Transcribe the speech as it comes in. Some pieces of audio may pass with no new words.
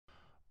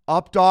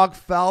Up dog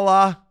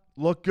fella.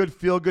 Look good,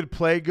 feel good,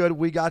 play good.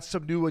 We got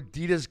some new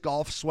Adidas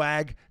golf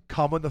swag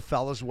coming the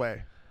fella's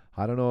way.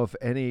 I don't know if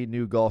any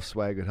new golf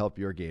swag would help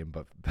your game,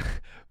 but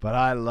but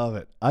I love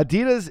it.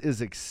 Adidas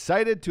is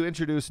excited to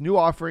introduce new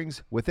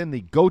offerings within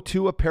the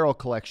Go-To apparel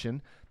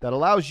collection that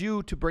allows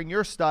you to bring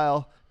your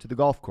style to the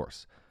golf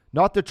course.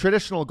 Not the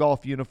traditional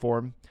golf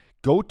uniform,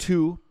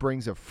 Go-To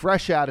brings a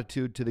fresh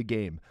attitude to the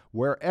game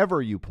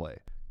wherever you play.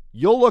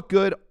 You'll look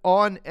good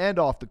on and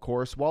off the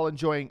course while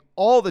enjoying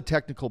all the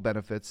technical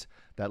benefits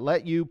that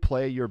let you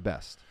play your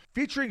best.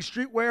 Featuring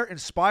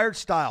streetwear-inspired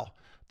style,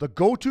 the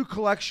Go-To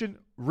collection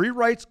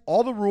rewrites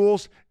all the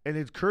rules and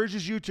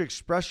encourages you to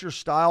express your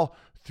style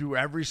through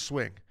every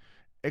swing.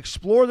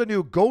 Explore the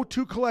new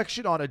Go-To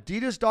collection on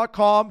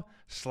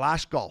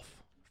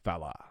adidas.com/golf.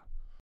 Fella.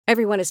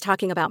 Everyone is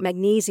talking about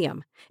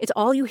magnesium. It's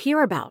all you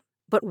hear about.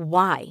 But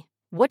why?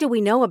 What do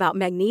we know about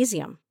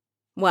magnesium?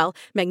 Well,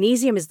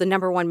 magnesium is the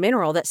number one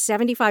mineral that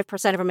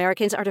 75% of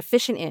Americans are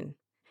deficient in.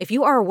 If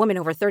you are a woman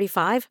over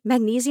 35,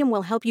 magnesium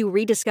will help you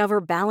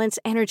rediscover balance,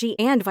 energy,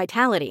 and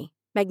vitality.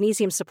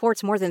 Magnesium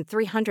supports more than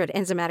 300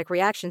 enzymatic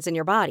reactions in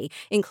your body,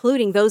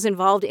 including those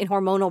involved in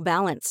hormonal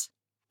balance.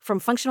 From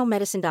functional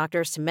medicine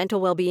doctors to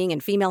mental well-being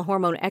and female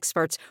hormone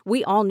experts,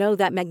 we all know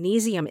that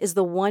magnesium is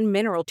the one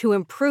mineral to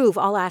improve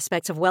all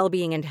aspects of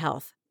well-being and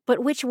health. But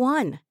which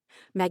one?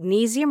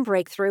 Magnesium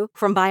Breakthrough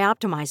from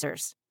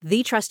Bioptimizers,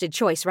 the trusted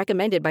choice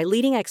recommended by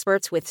leading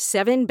experts with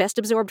 7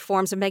 best-absorbed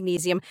forms of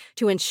magnesium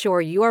to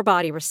ensure your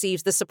body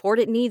receives the support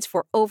it needs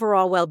for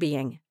overall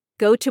well-being.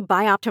 Go to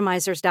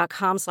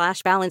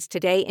bioptimizers.com/balance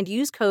today and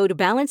use code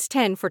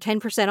BALANCE10 for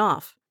 10%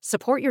 off.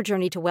 Support your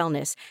journey to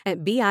wellness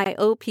at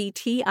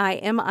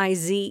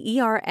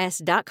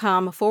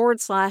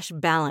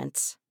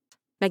bioptimizers.com/balance.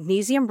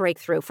 Magnesium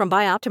Breakthrough from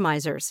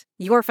Bioptimizers,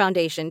 your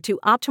foundation to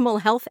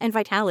optimal health and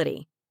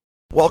vitality.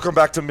 Welcome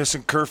back to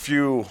Missing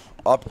Curfew.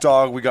 Up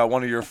dog, we got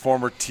one of your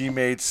former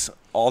teammates,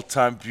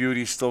 all-time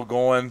beauty, still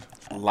going.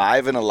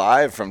 Live and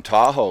alive from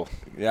Tahoe.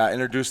 Yeah,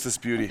 introduce this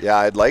beauty. Yeah,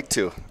 I'd like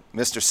to.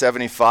 Mr.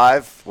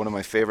 75, one of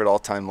my favorite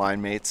all-time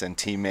line mates and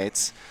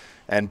teammates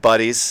and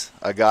buddies,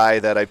 a guy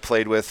that I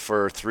played with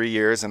for 3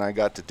 years, and I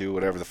got to do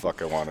whatever the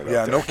fuck I wanted.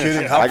 Yeah, no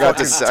kidding. I got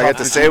to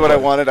say what I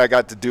wanted. I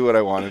got to do what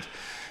I wanted.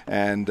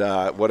 And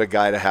what a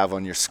guy to have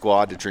on your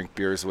squad to drink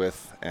beers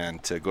with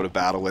and to go to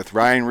battle with.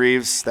 Ryan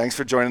Reaves, thanks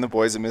for joining the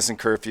boys at Missing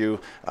Curfew.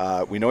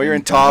 We know you're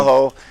in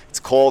Tahoe. It's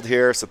cold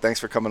here, so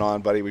thanks for coming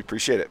on, buddy. We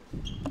appreciate it.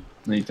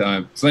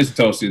 Anytime. It's nice and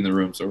toasty in the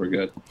room, so we're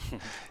good.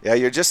 Yeah,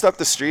 you're just up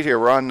the street here.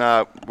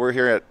 We're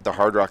here at the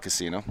Hard Rock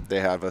Casino. They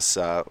have us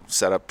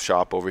set up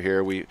shop over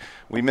here. We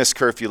missed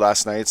curfew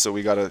last night, so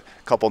we got a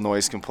couple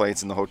noise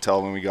complaints in the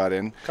hotel when we got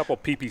in. A couple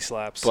pee-pee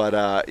slaps.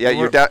 But yeah,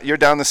 you're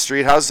down the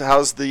street.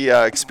 How's the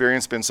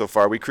experience been so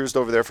far? We cruised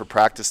over there for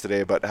practice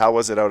today, but how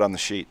was it out on the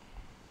sheet?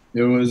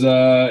 It was.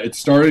 It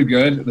started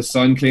good. The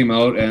sun came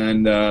out,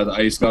 and the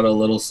ice got a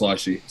little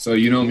slushy. So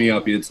you know me,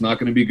 Uppy. It's not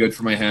going to be good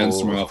for my hands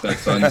tomorrow if that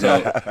sun's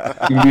out.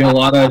 It's going to be a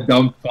lot of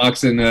dump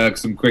pucks and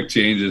some quick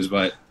changes.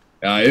 But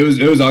it was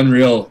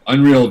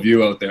unreal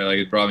view out there. Like,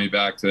 it brought me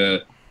back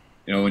to,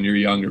 when you're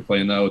younger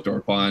playing the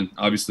outdoor pond.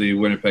 Obviously,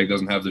 Winnipeg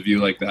doesn't have the view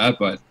like that,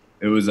 but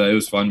it was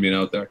fun being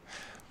out there.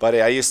 Buddy,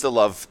 I used to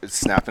love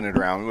snapping it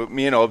around.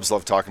 Me and Obes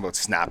love talking about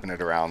snapping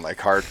it around, like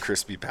hard,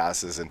 crispy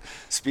passes. And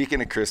speaking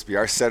of crispy,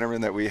 our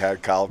centerman that we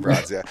had, Kyle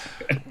Brazia,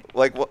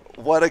 like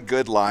what a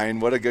good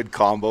line, what a good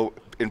combo.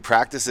 In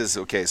practices,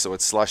 okay, so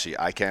it's slushy.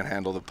 I can't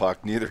handle the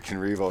puck. Neither can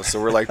Revo.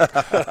 So we're like,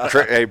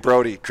 hey,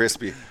 Brody,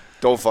 crispy,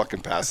 don't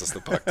fucking pass us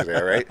the puck today,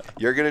 all right?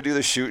 You're going to do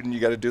the shooting. You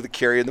got to do the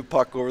carrying the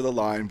puck over the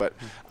line. But,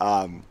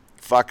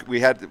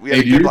 we had hey,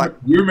 a good line.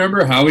 Do you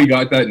remember how he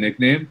got that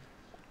nickname?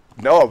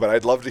 No, but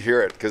I'd love to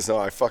hear it because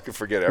I fucking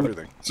forget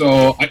everything.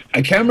 So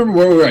I can't remember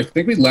where we were. I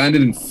think we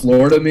landed in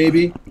Florida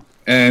maybe,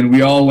 and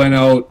we all went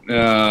out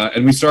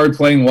and we started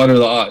playing What Are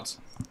the Odds?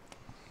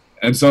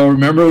 And so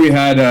remember we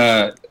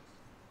had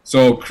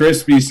so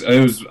Crispy.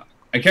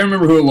 I can't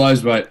remember who it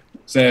was, but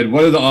said,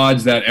 "What are the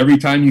odds that every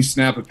time you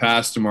snap a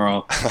pass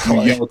tomorrow,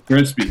 you yell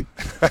Crispy?"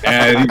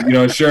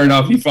 And sure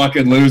enough, he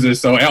fucking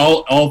loses. So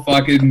all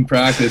fucking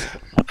practice.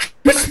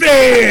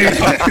 Crispy!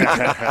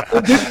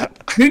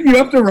 Didn't you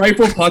have to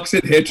rifle pucks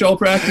at Hitch all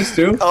practice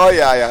too? Oh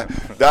yeah.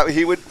 That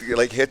he would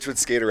Hitch would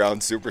skate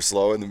around super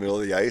slow in the middle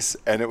of the ice,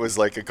 and it was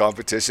like a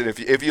competition.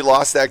 If you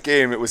lost that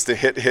game, it was to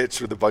hit Hitch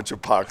with a bunch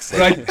of pucks.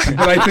 But I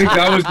think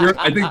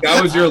that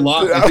was your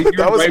loss.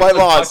 That was my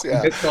loss.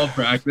 Yeah. Hitch all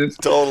practice.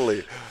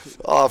 Totally.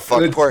 Oh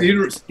fuck.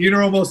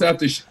 Skeeter almost had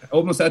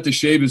to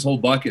shave his whole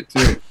bucket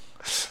too.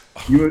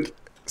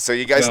 So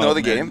you guys know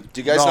the game?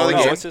 Do you guys know the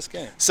game? What's this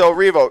game? So,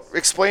 Revo,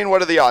 explain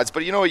what are the odds.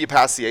 But you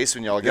pass the ace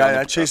when you all get on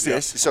the chase the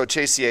ace. So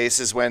chase the ace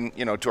is when,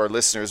 to our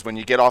listeners, when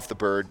you get off the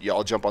bird, you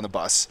all jump on the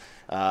bus.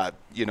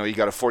 You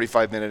got a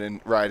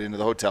 45-minute ride into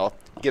the hotel.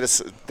 You get a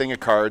thing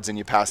of cards and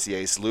you pass the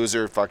ace.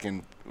 Loser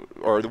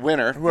or the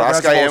winner,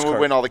 last guy in will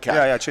win all the cash.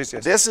 Yeah, chase the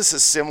ace. This is a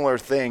similar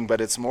thing,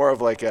 but it's more of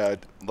like a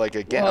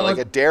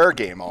dare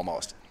game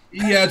almost.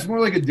 Yeah, it's more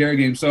like a dare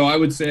game. So I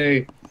would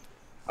say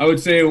I would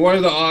say, what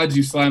are the odds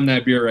you slam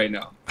that beer right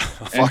now?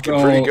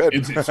 Fucking pretty good.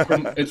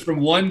 It's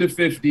from 1 to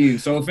 15.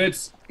 So if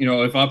it's,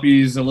 if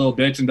Uppy's a little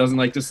bitch and doesn't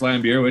like to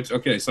slam beer, which,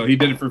 okay, so he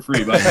did it for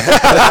free. But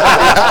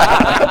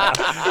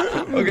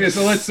okay,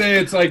 so let's say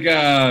it's like,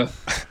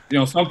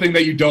 something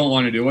that you don't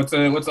want to do. What's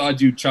the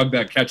odds you chug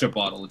that ketchup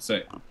bottle, let's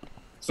say?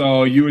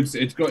 So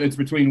it's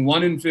between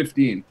 1 and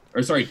 15.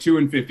 Or sorry, 2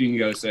 and 15, you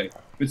got to say.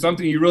 If it's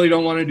something you really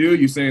don't want to do,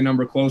 you say a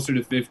number closer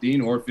to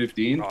 15 or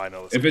 15. Oh, I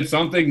know this. If it's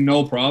something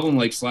no problem,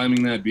 like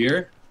slamming that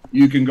beer,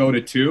 you can go to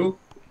 2,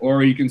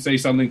 or you can say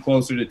something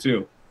closer to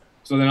 2.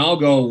 So then I'll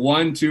go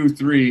 1, 2,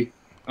 3,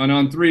 and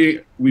on 3,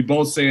 we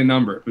both say a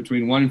number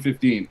between 1 and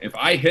 15. If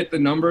I hit the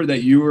number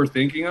that you were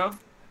thinking of,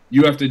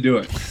 you have to do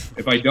it.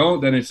 If I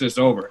don't, then it's just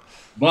over.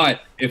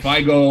 But if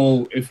I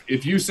go,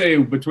 if you say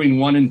between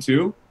 1 and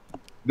 2,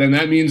 then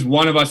that means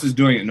one of us is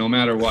doing it no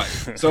matter what.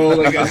 So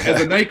like as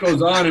the night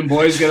goes on and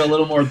boys get a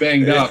little more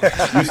banged up,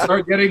 you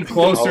start getting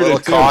closer a little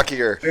to 2.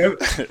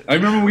 cockier. I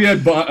remember we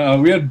had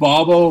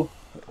Bobo.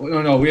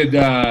 No, we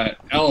had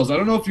Els. I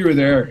don't know if you were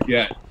there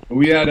yet. But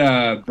we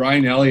had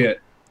Brian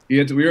Elliott.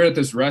 We were at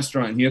this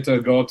restaurant. And he had to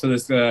go up to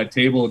this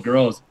table of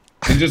girls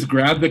and just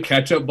grab the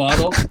ketchup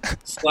bottle,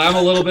 slam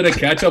a little bit of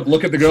ketchup,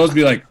 look at the girls,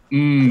 be like,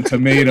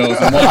 tomatoes.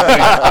 And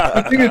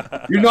the thing is,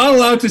 you're not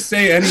allowed to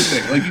say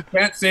anything. Like, you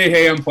can't say,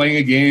 hey, I'm playing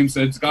a game. So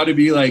it's got to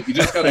be like, you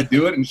just got to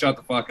do it and shut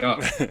the fuck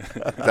up.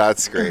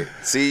 That's great.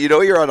 See,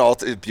 you're on all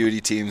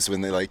beauty teams when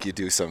they like you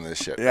do some of this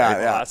shit. Yeah,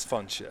 right? yeah, that's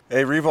fun shit.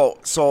 Hey,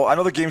 Revo, so I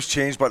know the game's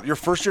changed, but your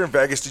first year in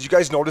Vegas, did you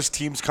guys notice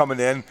teams coming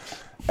in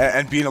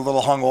and being a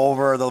little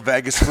hungover, the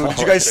Vegas food? Did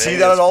you guys see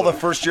that at all the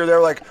first year? They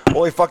were like,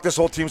 holy fuck, this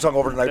whole team's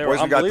hungover tonight, They boys.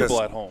 were We got this.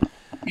 unbelievable at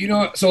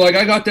home. So like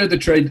I got there at the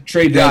trade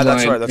Yeah,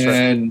 deadline, that's right.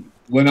 and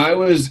when I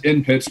was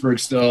in Pittsburgh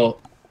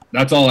still,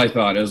 that's all I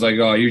thought. It was like,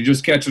 oh, you're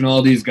just catching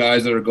all these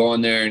guys that are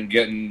going there and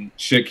getting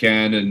shit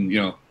canned, and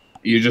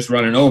you're just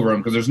running over them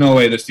because there's no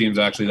way this team's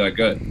actually that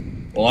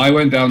good. Well, I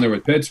went down there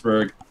with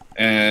Pittsburgh,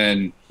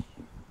 and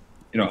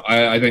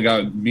I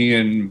think me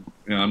and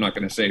I'm not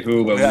going to say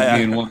who, but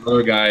me and one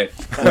other guy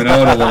went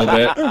out a little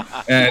bit,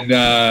 and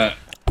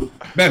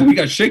man, we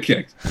got shit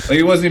kicked. Like,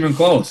 it wasn't even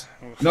close.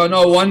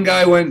 No, one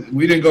guy went.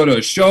 We didn't go to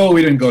a show.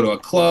 We didn't go to a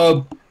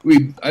club.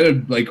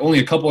 Only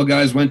a couple of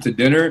guys went to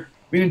dinner.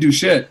 We didn't do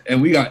shit,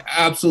 and we got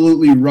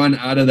absolutely run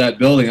out of that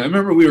building. I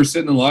remember we were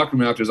sitting in the locker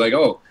room after. It's like,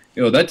 oh,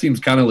 that team's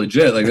kind of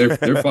legit. Like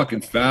they're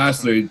fucking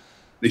fast.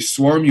 They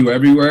swarm you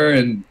everywhere,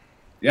 and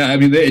yeah, I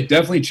mean, it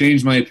definitely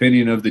changed my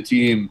opinion of the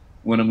team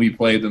when we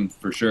played them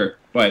for sure.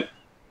 But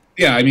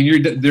yeah, I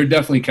mean, they're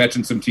definitely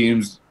catching some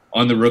teams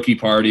on the rookie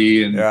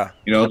party, and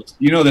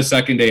the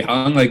second day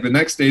hung. Like, the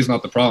next day is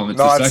not the problem. It's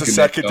the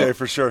second day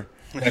for sure.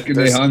 Second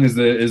day hung is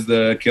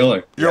the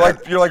killer. You're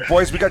like,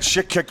 boys, we got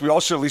shit kicked. We all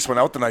should at least went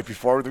out the night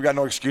before. We got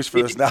no excuse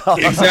for this now.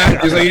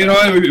 Exactly. It's like,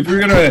 what? If we're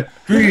gonna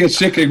get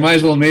shit kicked, might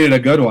as well have made it a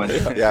good one.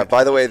 Yeah.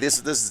 By the way,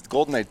 this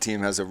Golden Knight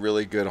team has a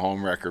really good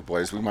home record,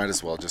 boys. We might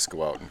as well just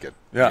go out and get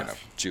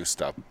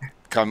juiced up.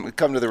 Come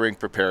to the rink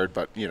prepared,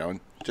 but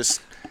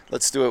just.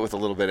 Let's do it with a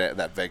little bit of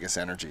that Vegas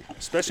energy.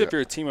 Especially if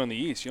you're a team on the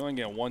East. You only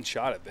get one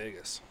shot at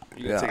Vegas.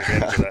 You got to take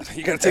advantage of that.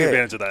 You got to take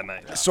advantage of that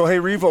night. So, hey,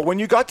 Revo, when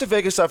you got to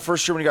Vegas that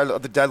first year when you got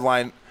at the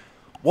deadline,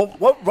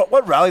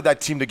 what rallied that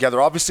team together?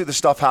 Obviously, the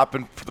stuff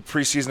happened for the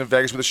preseason in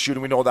Vegas with the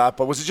shooting. We know that.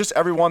 But was it just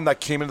everyone that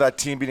came into that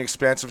team being an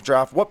expansive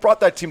draft? What brought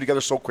that team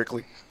together so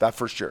quickly that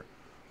first year?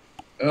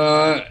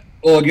 Well,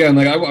 again,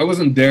 like I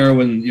wasn't there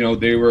when,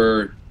 they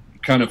were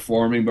kind of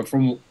forming, but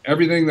from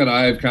everything that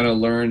I've kind of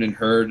learned and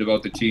heard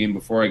about the team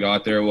before I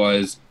got there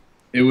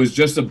it was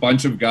just a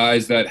bunch of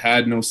guys that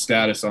had no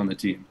status on the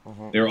team.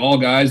 They were all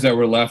guys that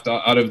were left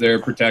out of their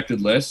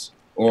protected lists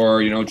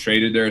or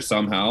traded there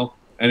somehow,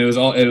 and it was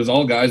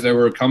all guys that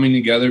were coming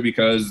together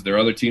because their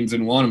other teams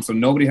didn't want them. So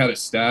nobody had a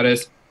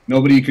status.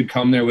 Nobody could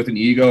come there with an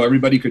ego.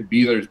 Everybody could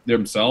be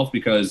themselves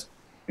because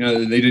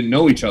they didn't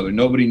know each other.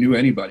 Nobody knew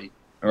anybody,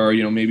 or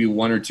maybe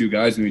one or two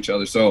guys knew each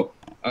other. So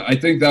I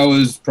think that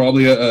was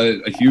probably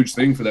a huge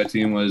thing for that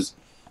team was,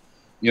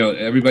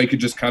 everybody could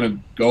just kind of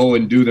go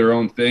and do their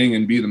own thing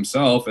and be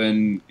themselves,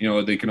 and,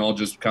 they can all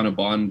just kind of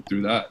bond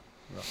through that.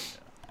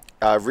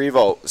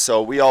 Revo,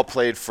 so we all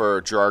played for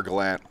Gerard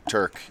Gallant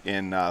Turk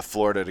in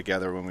Florida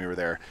together when we were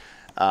there.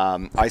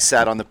 I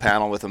sat on the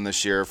panel with him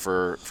this year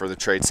for the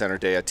Trade Center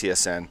Day at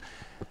TSN.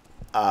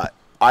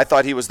 I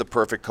thought he was the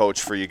perfect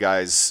coach for you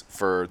guys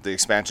for the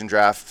expansion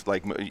draft.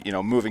 Like,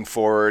 moving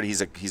forward, he's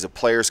a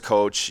player's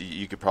coach.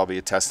 You could probably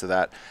attest to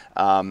that.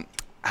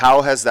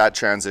 How has that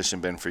transition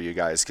been for you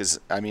guys? Because,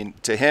 I mean,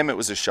 to him it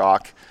was a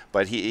shock,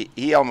 but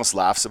he almost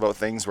laughs about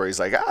things where he's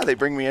like, they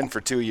bring me in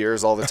for 2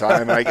 years all the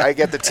time, and I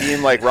get the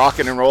team like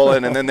rocking and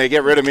rolling, and then they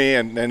get rid of me,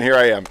 and here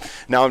I am.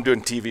 Now I'm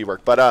doing TV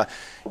work. But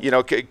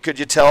could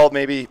you tell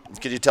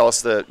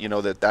us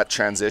that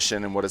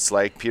transition and what it's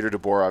like? Peter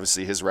DeBoer,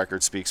 obviously his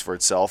record speaks for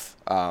itself,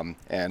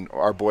 and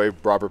our boy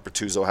Robert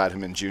Bertuzzo had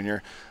him in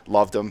junior,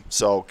 loved him.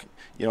 So,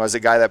 as a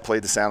guy that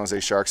played the San Jose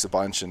Sharks a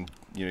bunch and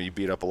you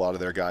beat up a lot of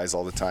their guys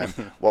all the time,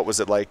 what was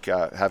it like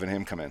having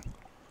him come in?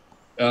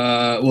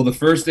 Well, the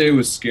first day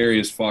was scary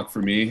as fuck for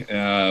me.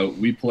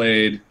 We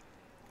played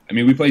I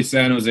mean, we played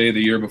San Jose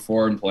the year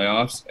before in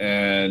playoffs,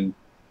 and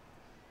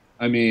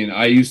I mean,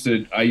 I used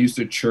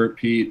to chirp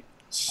Pete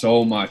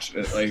so much,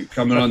 like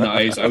coming on the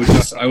ice. I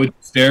would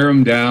stare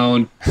him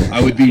down.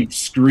 I would be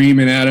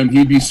screaming at him.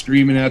 He'd be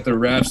screaming at the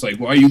refs, like,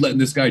 "Why are you letting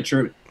this guy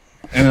chirp?"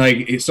 And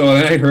like, so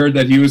then I heard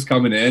that he was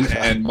coming in,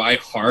 and I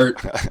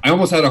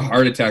almost had a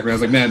heart attack. I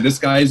was like, "Man, this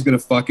guy's gonna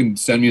fucking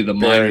send me to the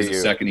minors the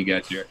second he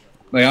gets here."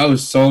 Like, I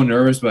was so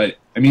nervous, but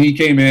I mean, he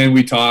came in,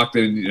 we talked,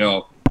 and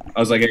I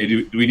was like, "Hey,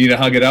 do we need to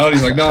hug it out?"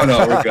 He's like, "No,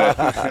 we're good."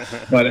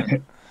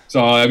 But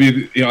so I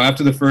mean,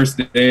 after the first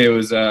day, it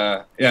was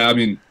I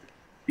mean,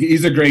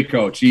 he's a great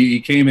coach.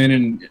 He came in,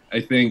 and I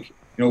think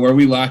where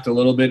we lacked a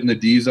little bit in the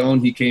D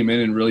zone, he came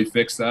in and really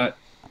fixed that.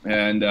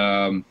 And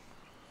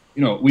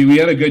we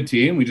had a good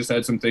team. We just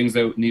had some things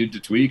that needed to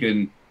tweak,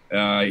 and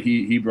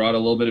he brought a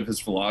little bit of his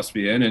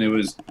philosophy in, and it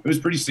was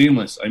pretty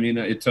seamless. I mean,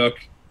 it took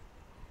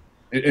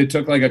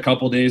like a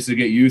couple days to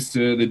get used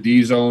to the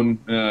D zone.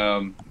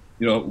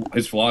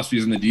 His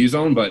philosophies in the D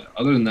zone, but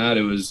other than that,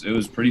 it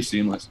was pretty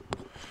seamless.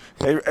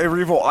 Hey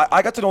Revo,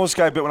 I got to know this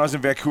guy a bit when I was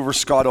in Vancouver,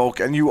 Scott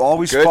Oak, and you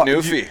always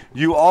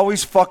you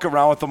always fuck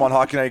around with him on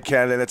Hockey Night in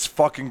Canada, and it's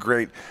fucking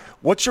great.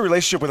 What's your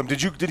relationship with him?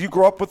 Did you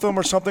grow up with him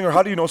or something, or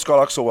how do you know Scott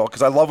Oak so well?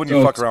 Because I love when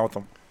you fuck around with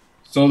him.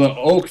 So the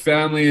Oak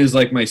family is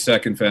like my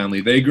second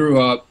family. They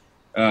grew up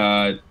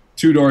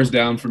 2 doors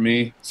down from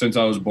me since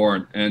I was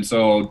born, and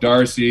so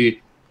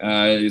Darcy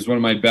is one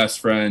of my best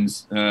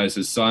friends. Is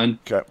his son.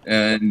 Okay.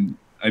 And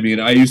I mean,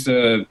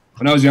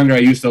 when I was younger, I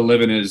used to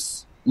live in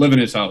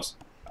his house.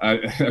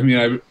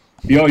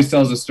 He always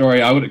tells a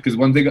story. Because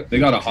when they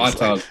got a hot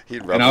tub,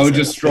 and I would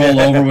just stroll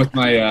over with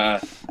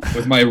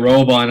my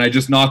robe on. I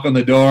just knock on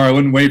the door. I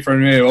wouldn't wait for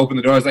anybody to open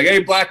the door. I was like, "Hey,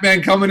 black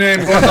man coming in."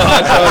 For the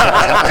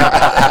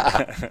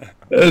hot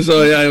tub.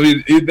 So yeah, I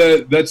mean,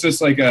 that's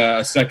just like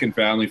a second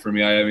family for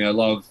me. I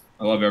love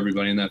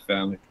everybody in that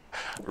family.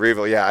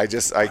 Revo, yeah,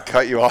 I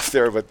cut you off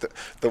there, but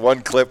the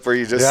one clip where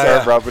you just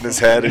start rubbing his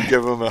head and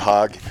give him a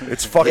hug.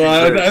 It's fucking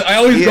I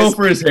always go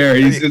for his hair.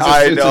 He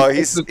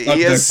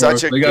is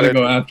such a good, gotta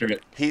go after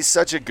it. He's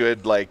such a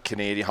good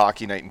Canadian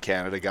Hockey Night in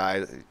Canada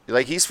guy.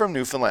 Like, he's from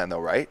Newfoundland though,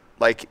 right?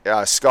 Like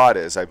Scott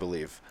is, I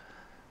believe.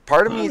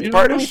 Part of me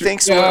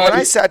thinks when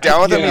I sat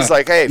down with him, he's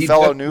like, "Hey,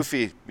 fellow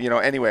Newfie,"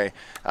 Anyway,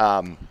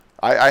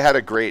 I had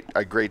a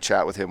great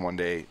chat with him one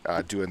day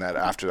doing that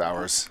after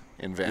hours.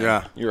 In Van.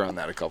 Yeah. You were on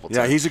that a couple times.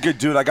 Yeah, he's a good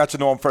dude. I got to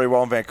know him very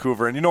well in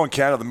Vancouver. And in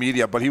Canada, the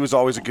media, but he was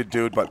always a good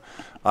dude. But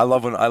I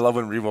love when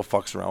Revo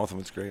fucks around with him.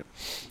 It's great.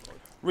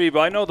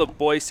 Revo, I know the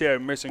boys here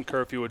at Mission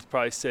Curfew would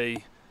probably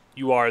say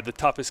you are the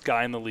toughest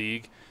guy in the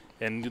league.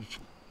 And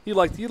you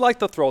like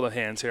to throw the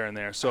hands here and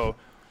there. So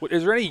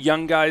is there any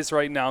young guys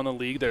right now in the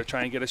league that are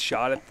trying to get a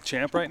shot at the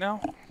champ right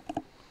now?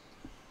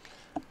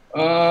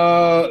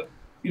 That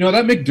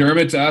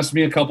McDermott's asked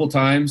me a couple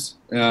times.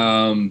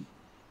 But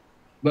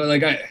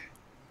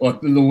look,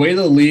 the way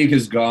the league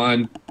has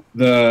gone,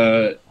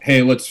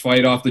 hey, let's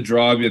fight off the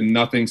draw and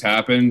nothing's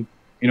happened,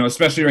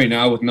 especially right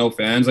now with no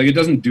fans, it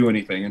doesn't do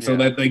anything. And so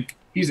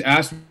he's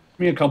asked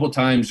me a couple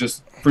times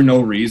just for no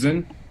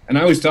reason. And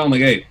I always tell him,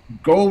 hey,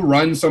 go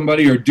run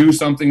somebody or do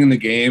something in the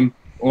game,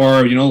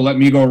 or, let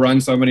me go run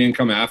somebody and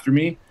come after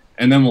me,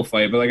 and then we'll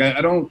fight. But I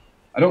don't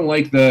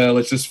like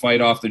let's just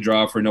fight off the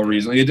draw for no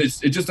reason. It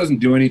just doesn't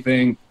do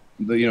anything.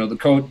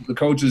 The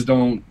coaches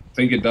don't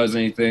think it does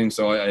anything.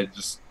 So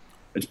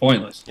it's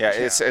pointless. Yeah,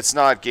 it's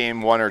not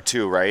game 1 or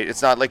 2, right?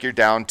 It's not like you're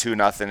down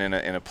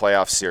 2-0 in a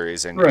playoff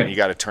series and you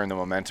got to turn the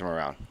momentum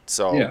around.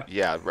 So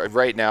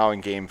right now in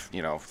game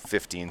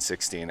 15,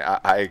 16,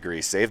 I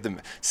agree. Save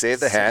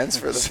the hands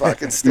for the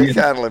fucking stick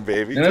handling,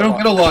 baby. And I don't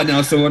get a lot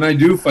now, so when I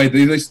do fight,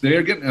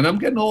 they're getting, and I'm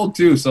getting old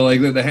too. So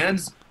the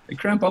hands, they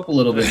cramp up a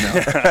little bit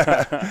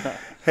now.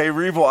 Hey,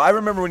 Revo, I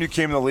remember when you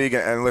came in the league,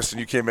 and listen,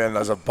 you came in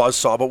as a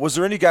buzzsaw, but was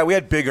there any guy, we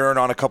had Big Earn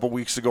on a couple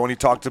weeks ago, and he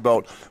talked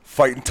about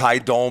fighting Ty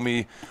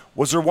Domi.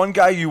 Was there one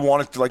guy you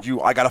wanted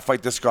to, I got to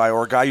fight this guy,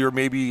 or a guy you were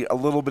maybe a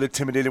little bit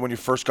intimidated when you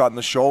first got in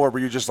the show, or were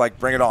you just like,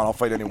 bring it on, I'll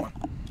fight anyone?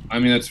 I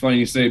mean, it's funny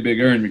you say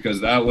Big Earn, because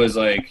that was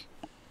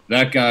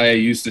that guy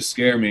used to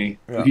scare me.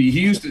 Yeah. He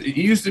used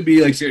to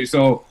be scary.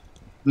 So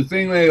the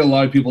thing that a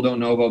lot of people don't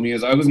know about me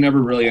is I was never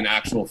really an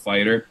actual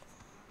fighter.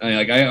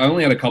 I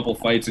only had a couple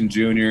fights in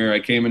junior. I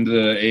came into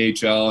the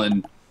AHL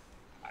and,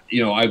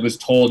 I was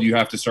told you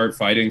have to start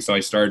fighting. So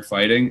I started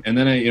fighting. And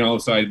then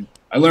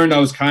I learned I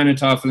was kind of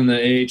tough in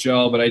the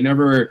AHL, but I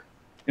never,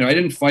 I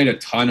didn't fight a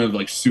ton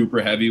of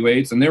super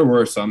heavyweights. And there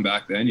were some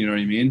back then, you know what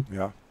I mean?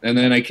 Yeah. And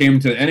then I came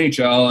to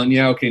NHL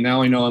and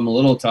now I know I'm a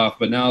little tough,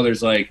 but now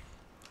there's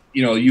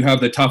you have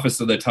the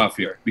toughest of the tough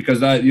here, because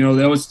that,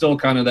 that was still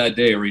kind of that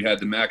day where you had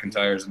the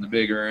McIntyres and the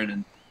Big Earn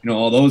and,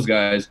 all those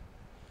guys.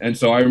 And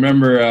so I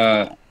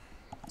remember,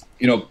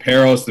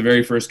 Peros, the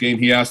very first game,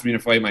 he asked me to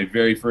fight my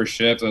very first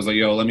shift. I was like,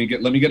 "Yo, let me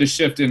get a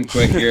shift in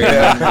quick here."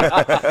 And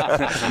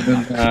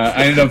then,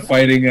 I ended up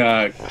fighting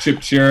Chip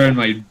Sheeran.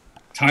 My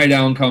tie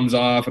down comes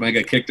off, and I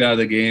get kicked out of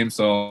the game,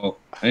 so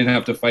I didn't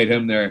have to fight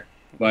him there.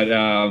 But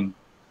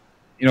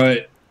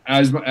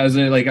as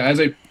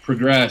I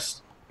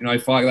progressed, I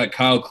fought like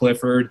Kyle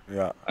Clifford.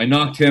 Yeah. I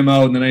knocked him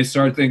out, and then I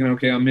started thinking,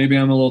 okay, maybe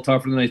I'm a little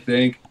tougher than I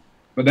think.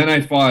 But then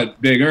I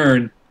fought Big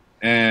Earn,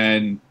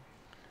 and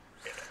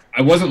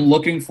I wasn't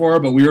looking for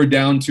it, but we were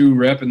down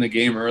 2-rip in the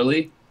game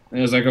early. And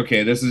I was like,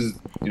 okay, this is,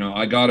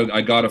 I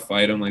gotta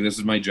fight him. Like, this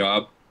is my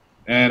job.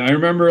 And I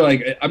remember,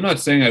 like, I'm not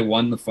saying I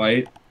won the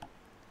fight,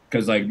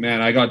 because, like,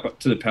 man, I got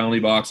to the penalty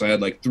box. I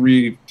had like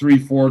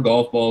 4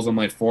 golf balls on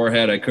my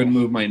forehead. I couldn't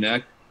move my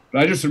neck.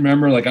 But I just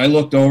remember, like, I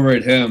looked over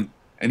at him,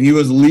 and he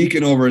was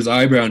leaking over his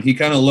eyebrow, and he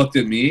kind of looked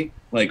at me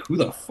like, who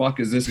the fuck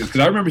is this? Because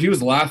I remember he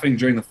was laughing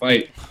during the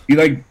fight. He,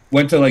 like,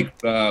 went to, like,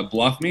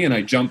 bluff me, and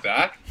I jumped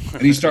back,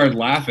 and he started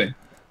laughing.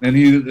 And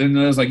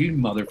I was like, you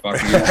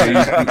motherfucker,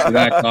 you're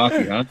that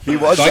cocky, huh? He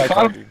was so that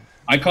cocky.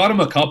 I caught him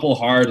a couple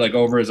hard, like,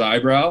 over his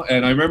eyebrow,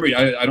 and I remember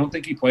I don't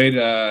think he played.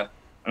 I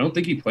don't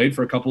think he played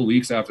for a couple of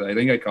weeks after that. I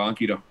think I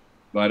conkied him,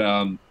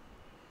 but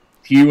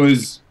he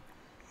was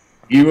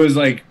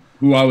like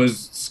who I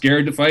was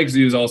scared to fight, because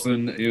he was a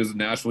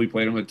national. He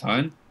played him a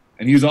ton,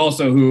 and he was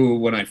also who,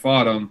 when I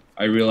fought him,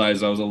 I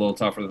realized I was a little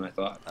tougher than I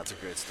thought. That's a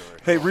great story.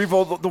 Hey,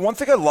 Revo, the one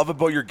thing I love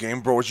about your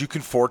game, bro, is you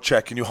can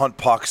forecheck and you hunt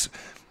pucks.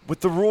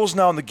 With the rules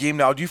now in the game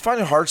now, do you find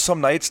it hard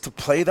some nights to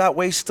play that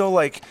way still?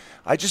 Like,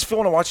 I just feel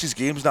when I watch these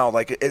games now,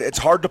 like, it's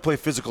hard to play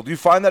physical. Do you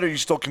find that, or you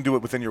still can do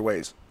it within your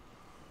ways?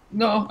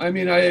 No, I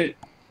mean,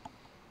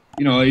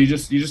 you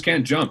just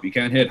can't jump. You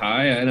can't hit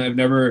high, and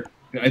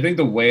I think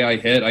the way I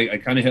hit, I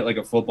kind of hit like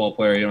a football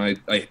player.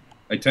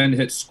 I tend to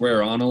hit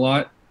square on a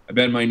lot. I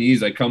bend my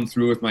knees. I come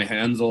through with my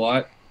hands a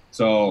lot.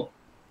 So,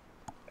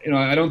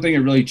 I don't think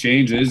it really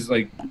changes.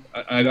 Like,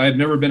 I've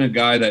never been a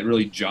guy that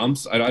really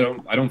jumps. I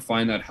don't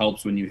find that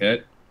helps when you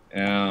hit.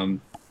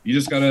 You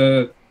just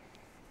gotta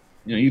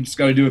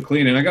do it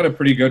clean. And I got a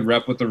pretty good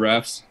rep with the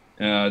refs.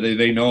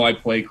 They know I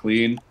play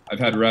clean. I've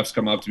had refs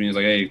come up to me and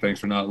like, hey, thanks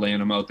for not laying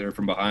them out there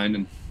from behind.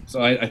 And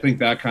so I think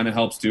that kind of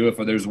helps too, if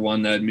there's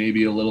one that may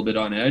be a little bit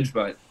on edge.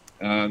 But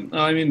no,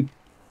 I mean,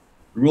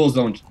 the rules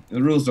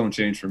don't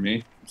change for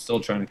me. I'm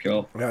still trying to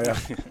kill. Yeah.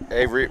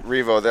 Hey,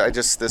 Revo, I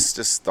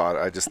just thought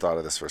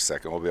of this for a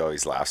second. Well, we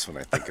always laughs when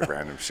I think of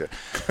random shit.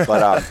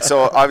 But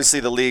so obviously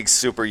the league's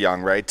super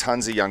young, right?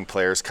 Tons of young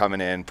players coming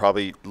in,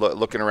 probably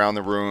looking around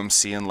the room,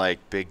 seeing like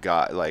big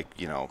guy, like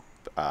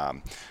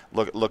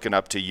looking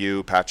up to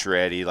you,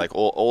 Pacioretty, like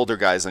older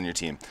guys on your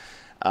team.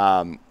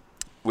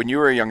 When you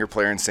were a younger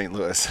player in St.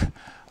 Louis,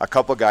 a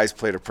couple guys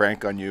played a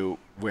prank on you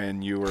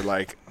when you were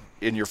like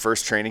in your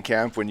first training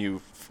camp, when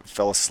you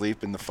fell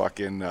asleep in the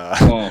fucking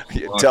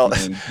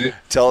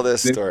tell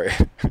this story.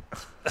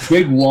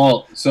 Big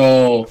Walt.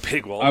 So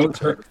Big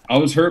Walt. I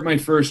was hurt my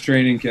first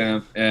training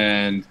camp,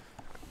 and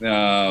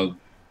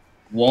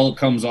Walt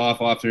comes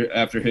off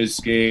after his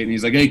skate, and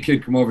he's like, hey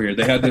kid, come over here.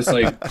 They had this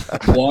like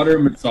water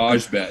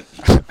massage bed,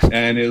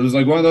 and it was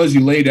like one of those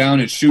you lay down,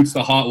 it shoots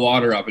the hot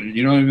water up, and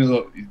you know what I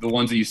mean, the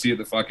ones that you see at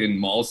the fucking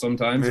malls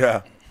sometimes.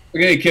 Yeah.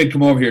 Like, hey kid,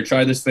 come over here,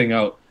 try this thing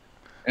out.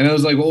 And I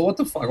was like, well, what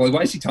the fuck? Like,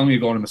 why is he telling me to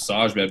go on a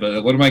massage bed?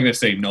 But what am I going to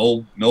say?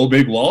 No,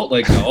 Big Walt?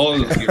 Like, no,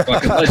 you're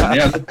fucking legend.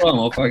 Yeah, no problem.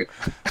 I'll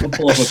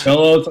pull up a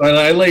pillow. So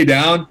I lay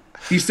down.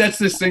 He sets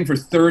this thing for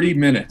 30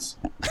 minutes.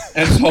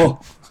 And so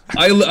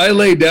I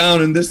lay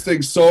down, and this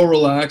thing's so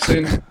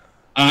relaxing.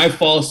 I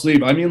fall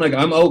asleep. I mean, like,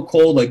 I'm out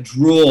cold, like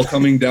drool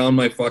coming down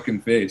my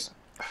fucking face.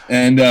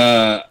 And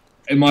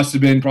it must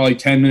have been probably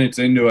 10 minutes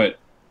into it.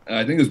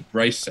 I think it was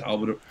Bryce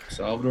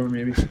Salvador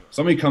maybe.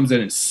 Somebody comes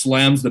in and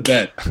slams the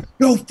bed.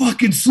 No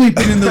fucking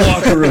sleeping in the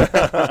locker room.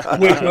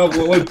 Wake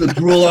up, wipe the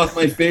drool off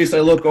my face.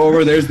 I look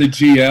over. There's the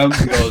GM.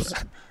 He goes,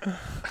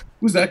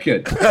 who's that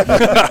kid?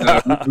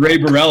 Ray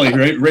Borelli.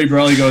 Ray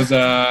Borelli goes,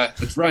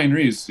 it's Ryan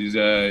Reaves. He's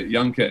a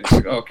young kid. He's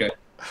like, oh, okay.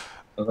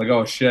 I was like,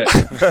 oh, shit.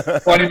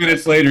 20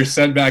 minutes later,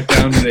 sent back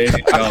down to the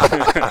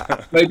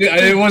AHL. Like,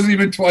 it wasn't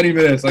even 20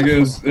 minutes. Like, it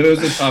was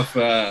a tough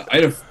I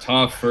had a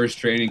tough first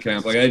training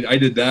camp. Like, I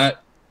did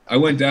that. I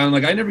went down,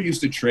 like, I never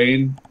used to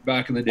train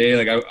back in the day.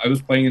 Like, I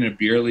was playing in a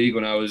beer league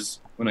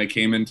when I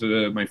came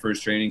into my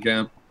first training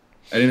camp.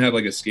 I didn't have,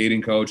 like, a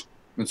skating coach.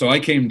 And so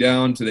I came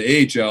down to the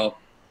AHL,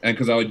 and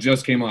because I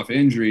just came off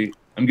injury,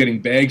 I'm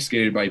getting bag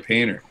skated by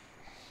Painter.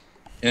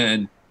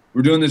 And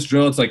we're doing this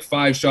drill. It's like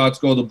 5 shots,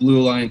 go to the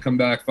blue line, come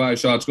back, 5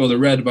 shots, go to the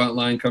red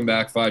line, come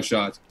back, 5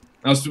 shots.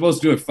 I was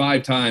supposed to do it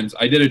 5 times.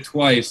 I did it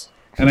twice,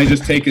 and I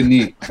just take a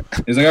knee.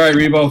 He's like, all right,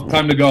 Revo,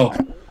 time to go.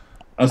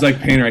 I was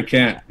like, Painter, I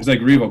can't. He's like,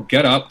 Revo,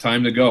 get up,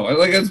 time to go.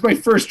 That's my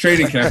first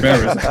training camp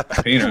ever. I was like,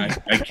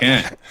 Painter, I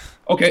can't.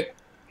 Okay.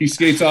 He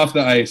skates off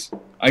the ice.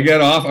 I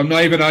get off. I'm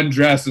not even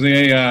undressed.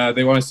 Hey,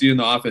 they want to see you in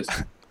the office.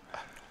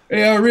 Hey,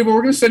 Revo,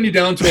 we're going to send you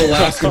down to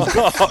Alaska.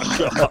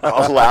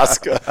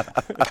 Alaska.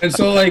 And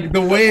so, like,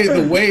 the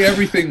way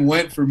everything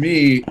went for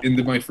me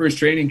in my first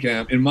training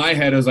camp, in my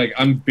head, I was like,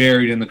 I'm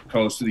buried in the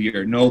coast of the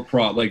year. No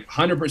problem. Like,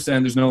 100%,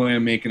 there's no way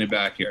I'm making it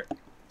back here.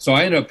 So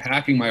I ended up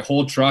packing my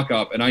whole truck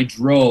up, and I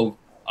drove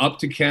up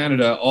to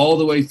Canada, all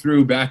the way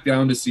through, back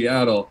down to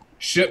Seattle,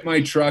 shipped my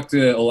truck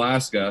to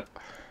Alaska,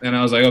 and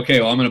I was like, okay,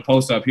 well, I'm going to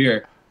post up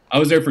here. I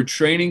was there for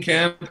training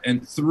camp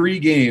and 3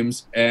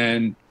 games,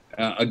 and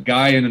a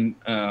guy in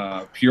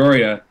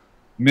Peoria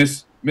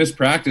missed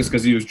practice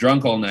because he was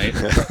drunk all night,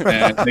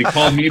 and they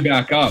called me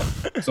back up.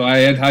 So I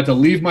had to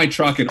leave my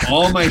truck and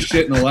all my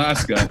shit in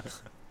Alaska.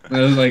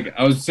 And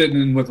I was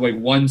sitting with like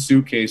one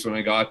suitcase when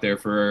I got there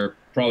for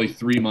probably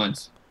 3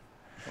 months.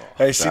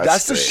 Hey, see,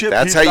 that's the shit.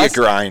 That's how you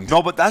grind.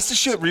 No, but that's the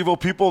shit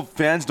Revo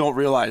fans don't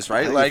realize,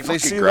 right? Yeah, like you they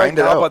fucking see grind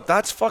like it that, out. but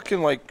that's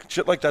fucking like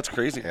shit. Like that's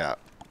crazy. Yeah,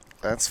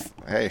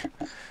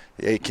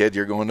 hey kid,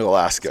 you're going to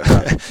Alaska.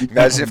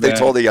 Imagine if they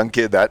told a young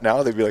kid that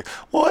now, they'd be like,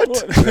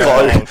 what?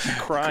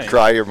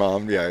 Cry your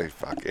mom. Yeah,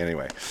 fuck.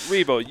 Anyway.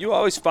 Revo, you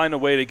always find a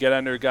way to get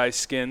under guys'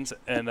 skins,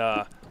 and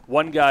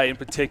one guy in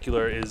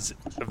particular is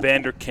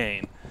Evander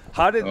Kane.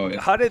 How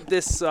did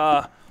this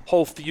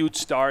whole feud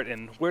start,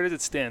 and where does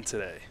it stand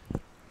today?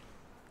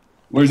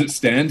 Where does it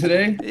stand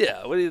today?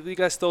 Yeah, what are you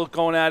guys still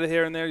going at it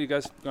here and there? You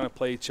guys going to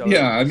play each other?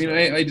 Yeah, I mean,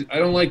 I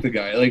don't like the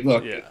guy. Like,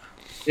 look, yeah.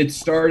 It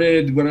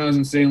started when I was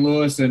in St.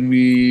 Louis, and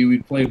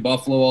we'd play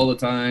Buffalo all the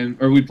time,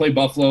 or we'd play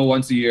Buffalo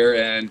once a year,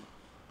 and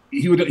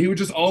he would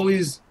just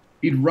always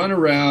he'd run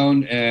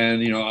around,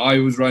 and I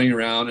was running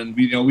around, and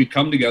we'd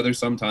come together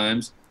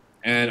sometimes,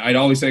 and I'd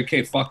always say,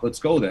 okay, fuck, let's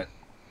go then,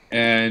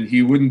 and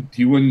he would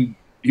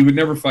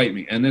never fight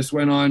me, and this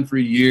went on for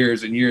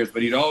years and years,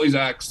 but he'd always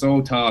act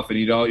so tough, and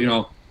he'd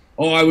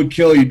oh, I would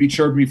kill you. He'd be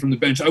chirping me from the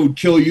bench. I would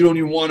kill you. You don't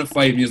even want to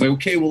fight me. He's like,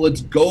 okay, well,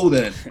 let's go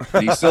then.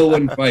 And he still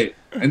wouldn't fight.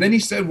 And then he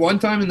said one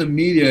time in the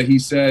media, he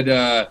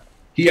said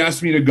he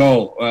asked me to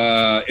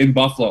go in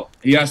Buffalo.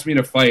 He asked me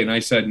to fight, and I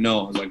said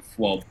no. I was like,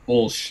 well,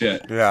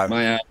 bullshit. Yeah.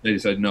 My ass. He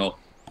said no.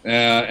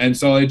 And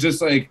so it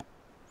just like,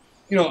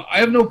 I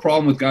have no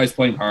problem with guys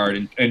playing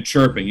hard and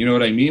chirping. You know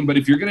what I mean? But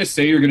if you're going to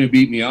say you're going to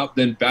beat me up,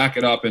 then back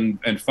it up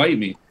and fight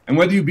me. And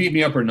whether you beat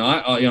me up or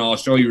not, I'll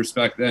show you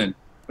respect then.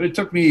 But it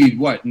took me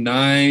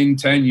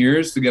 9-10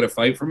 years to get a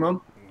fight from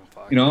him,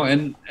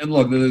 and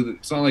look,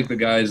 it's not like the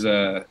guy's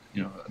an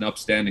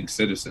upstanding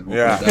citizen.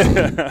 Yeah.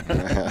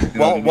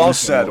 Well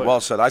said.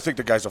 I think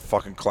the guy's a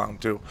fucking clown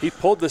too. He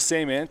pulled the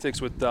same antics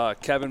with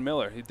Kevin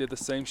Miller. He did the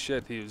same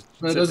shit. He was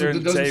sit there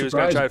and say he was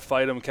going to try to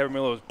fight him. Kevin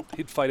Miller,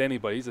 he'd fight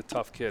anybody. He's a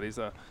tough kid. He's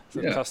a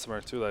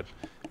customer too. That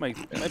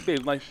might be a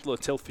nice little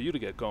tilt for you to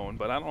get going,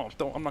 but I don't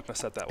know. I'm not going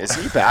to set that one. Is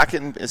he back?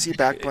 Is he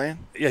back playing?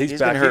 Yeah, he's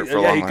back. Been hurt for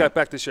a long he time. got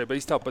back this year, but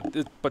he's tough.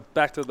 But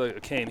back to the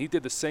Kane. He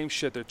did the same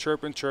shit. They're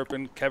chirping.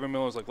 Kevin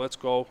Miller's like, let's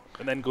go,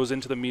 and then goes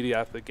into the media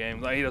after the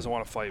game. Like, he doesn't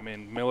want to fight me.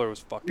 And Miller was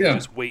fucking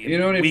just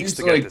waiting weeks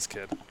to get this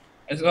kid.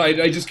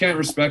 I just can't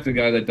respect a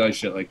guy that does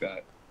shit like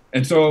that.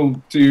 And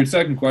so, to your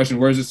second question,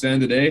 where does it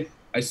stand today?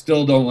 I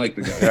still don't like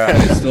the guy.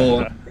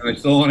 Yeah. I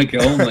still want to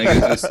kill him. Like,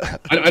 it's just,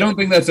 I don't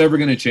think that's ever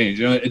going to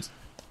change.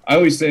 I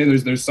always say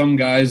there's some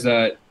guys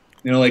that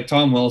like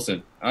Tom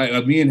Wilson.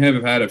 Me and him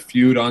have had a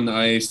feud on the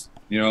ice,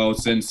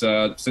 since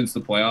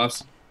the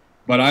playoffs.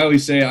 But I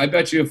always say, I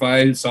bet you if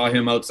I saw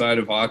him outside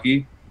of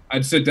hockey,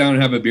 I'd sit down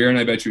and have a beer, and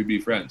I bet you we'd be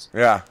friends.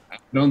 Yeah.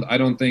 I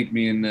don't think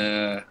me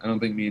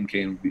and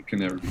Kane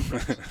can ever be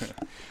friends.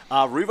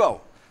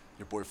 Revo,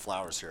 your boy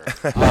Flowers here.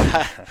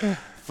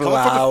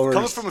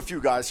 Coming from a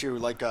few guys here who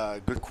like a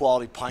good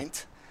quality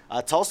pint.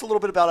 Tell us a little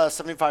bit about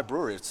 75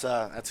 Brewery.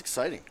 That's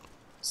exciting.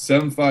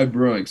 75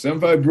 Brewing.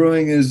 75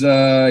 Brewing is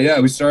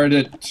we started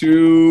it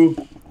two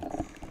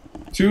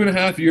and a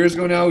half years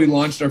ago now. We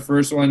launched our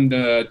first one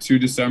 2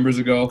 Decembers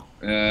ago,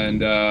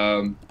 and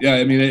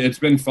it's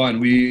been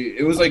fun.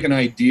 It was like an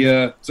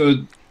idea.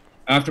 So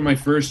after my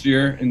first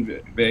year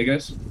in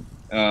Vegas,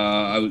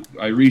 I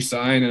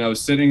re-signed, and I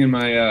was sitting in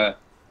my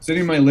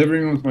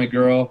living room with my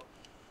girl,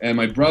 and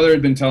my brother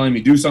had been telling me,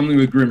 do something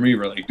with Grim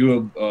Reaper, like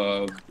do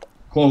a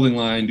clothing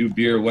line, do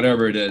beer,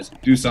 whatever it is,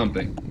 do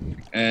something.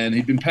 And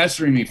he'd been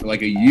pestering me for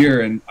like a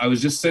year, and I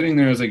was just sitting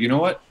there. I was like, you know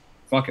what?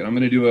 Fuck it. I'm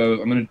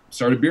gonna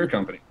start a beer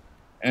company.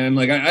 And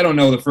like I don't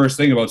know the first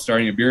thing about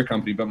starting a beer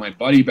company, but my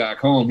buddy back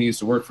home, he used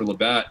to work for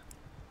Labatt.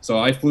 So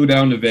I flew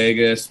down to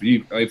Vegas.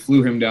 I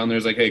flew him down there.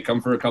 He's like, hey,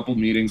 come for a couple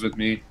meetings with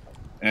me.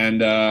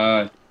 And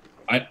I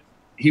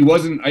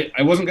wasn't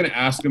going to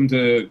ask him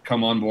to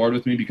come on board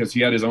with me because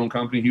he had his own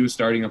company. He was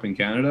starting up in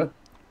Canada.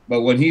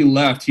 But when he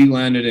left, he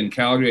landed in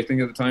Calgary, I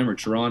think at the time, or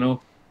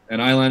Toronto.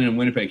 And I landed in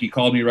Winnipeg. He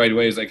called me right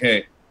away. He's like,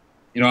 hey,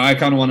 I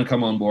kind of want to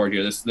come on board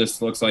here.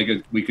 This looks like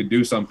we could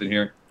do something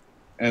here.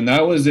 And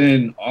that was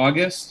in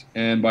August.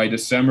 And by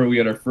December, we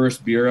had our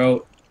first beer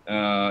out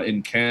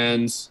in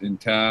cans, in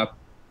tap.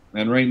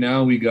 And right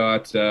now we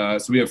got,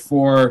 we have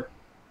 4,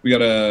 we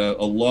got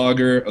a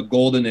lager, a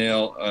golden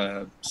ale,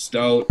 a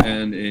stout,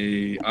 and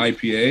a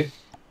IPA,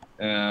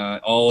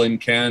 all in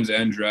cans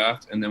and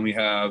draft. And then we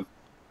have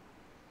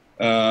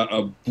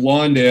a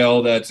blonde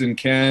ale that's in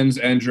cans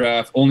and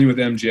draft, only with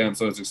MGM.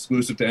 So it's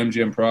exclusive to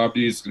MGM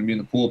properties. It's going to be in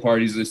the pool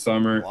parties this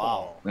summer.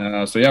 Wow.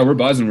 We're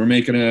buzzing.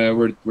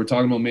 We're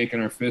talking about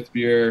making our 5th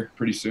beer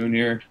pretty soon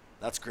here.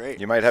 That's great.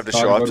 You might have to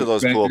show up to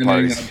those pool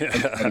parties. Hey,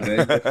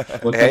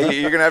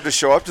 you're going to have to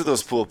show up to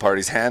those pool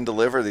parties, hand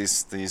deliver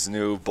these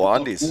new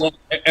blondies. Well,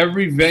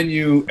 every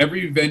venue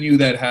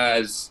that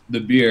has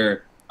the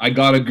beer, I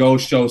got to go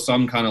show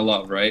some kind of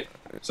love, right?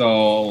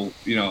 So,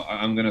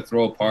 I'm going to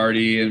throw a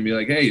party and be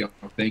like, hey,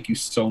 thank you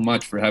so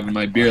much for having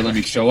my beer. Let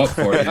me show up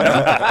for it.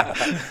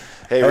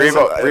 Hey,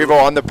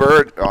 Revo, on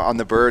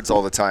the birds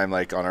all the time,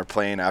 like on our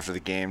plane after the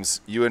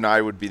games, you and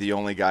I would be the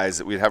only guys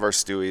that we'd have our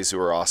Stewies who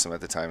were awesome at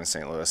the time in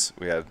St. Louis.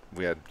 We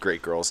had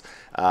great girls.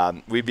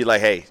 We'd be like,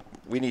 hey,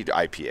 we need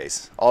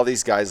IPAs. All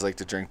these guys like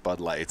to drink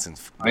Bud Lights and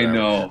whatever. I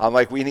know. I'm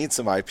like, we need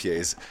some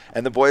IPAs.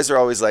 And the boys are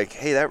always like,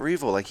 hey, that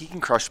Revo, like he can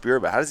crush beer,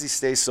 but how does he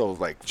stay so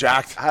like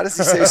Jacked. How does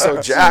he stay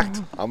so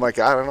jacked? I'm like,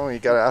 I don't know. You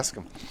got to ask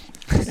him.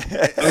 I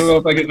don't know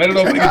if I can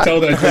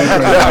tell that joke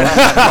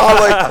right now. I'm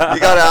like,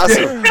 you got to ask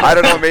him. I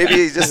don't know. Maybe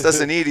he just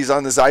doesn't eat. He's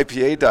on this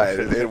IPA diet.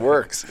 It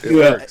works. It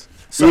works.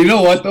 So you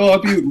know what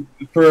though,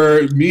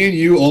 for me and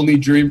you only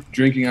drinking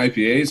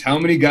IPAs, how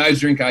many guys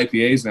drink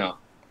IPAs now?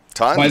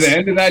 Tons. By the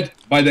end of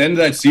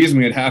that season,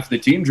 we had half the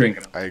team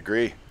drinking them. I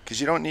agree. Because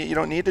you don't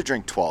need to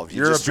drink 12. You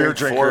You're just a beer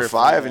drink drinker. 4 or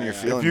 5 and you're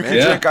feeling If you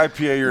mint. can drink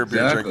IPA, you're a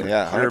beer Exactly. drinker.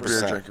 Yeah, 100%. You're a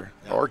beer drinker.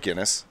 Or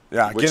Guinness.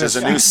 Yeah, which Guinness.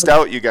 is a new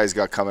stout you guys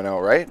got coming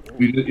out, right?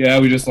 We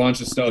just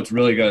launched a stout. It's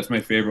really good. It's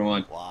my favorite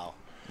one. Wow.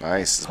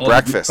 Nice. It's Called-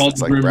 breakfast. called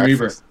It's like Grim Reaper.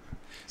 breakfast.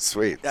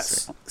 Sweet.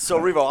 Yes. So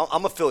Revo,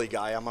 I'm a Philly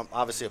guy. I'm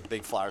obviously a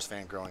big Flyers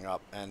fan growing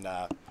up, and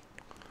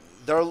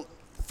they're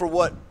for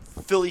what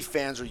Philly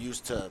fans are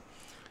used to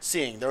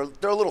seeing. They're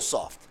a little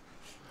soft,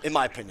 in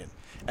my opinion.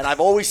 And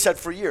I've always said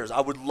for years, I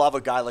would love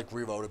a guy like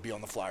Revo to be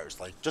on the Flyers,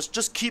 like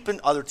just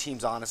keeping other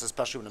teams honest,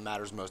 especially when it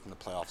matters most in the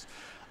playoffs.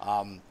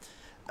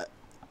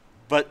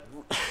 But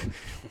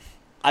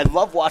I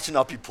love watching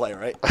Uppy play,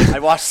 right? I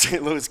watched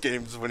St. Louis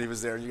games when he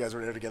was there, and you guys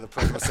were there together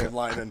playing on the same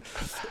line. And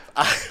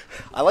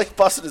I like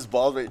busting his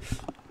balls, but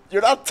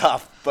you're not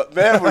tough. But,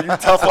 man, were you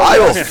tough? I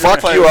will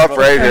fuck you up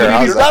right here.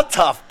 You're not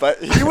tough,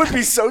 but he would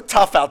be so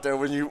tough out there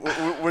when you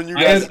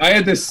guys. I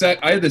had the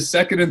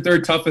second and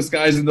third toughest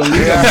guys in the league.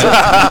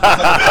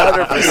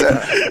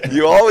 100%.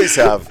 You always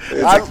have.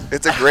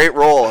 It's a great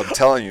role. I'm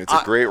telling you, it's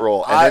a great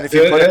role. And then if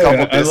you put a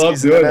couple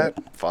biscuits in the net,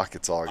 fuck,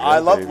 it's all good. I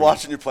love baby.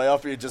 watching you play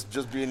up here,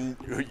 just being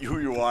who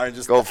you are, and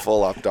just Go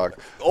full up, dog.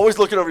 always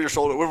looking over your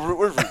shoulder.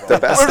 Where's Revo? The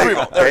best Where's thing,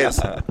 Revo? There he is.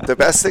 the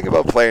best thing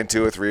about playing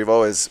too with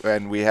Revo is,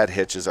 and we had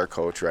Hitch as our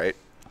coach, right?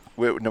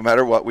 No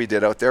matter what we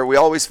did out there, we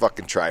always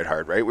fucking tried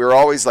hard, right? We were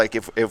always like,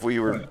 if we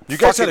were, You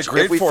guys had a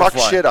great if we fourth fucked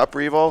line. shit up,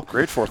 Revo,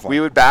 Great fourth line. we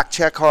would back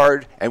check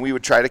hard, and we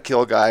would try to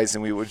kill guys,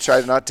 and we would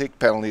try to not take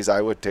penalties.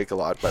 I would take a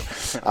lot, but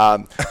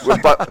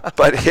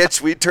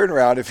Hitch, we'd turn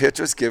around. If Hitch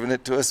was giving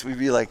it to us, we'd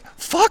be like,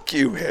 fuck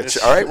you, Hitch.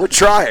 All right, we're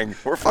trying.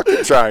 We're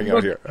fucking trying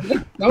out here.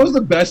 That was the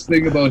best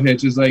thing about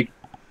Hitch is like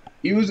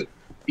he was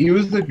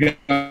the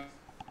guy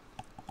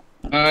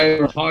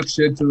who hawk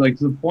shit to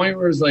the point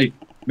where it's like,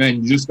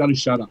 man, you just gotta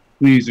shut up.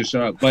 Please just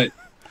shut up. But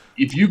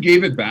if you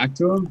gave it back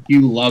to him, he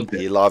loved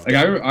it. He loved it.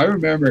 I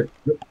remember.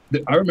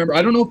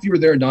 I don't know if you were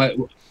there or not.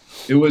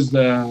 It was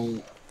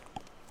Yossi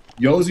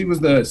was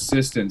the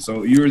assistant,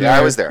 so you were there. Yeah,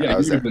 I was there. Yeah, I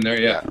was you there. Been there.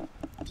 Yeah.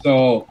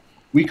 So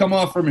we come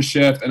off from a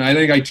shift, and I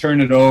think I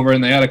turned it over,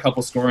 and they had a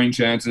couple scoring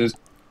chances,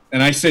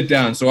 and I sit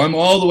down. So I'm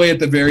all the way at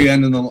the very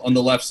end on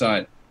the left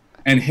side,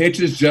 and Hitch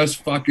is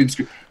just fucking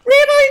screaming, Revo,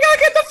 you gotta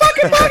get the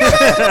fucking fuck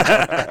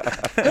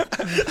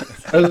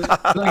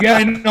out. Yeah,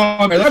 I know.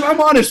 I'm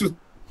honest with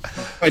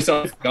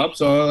myself up,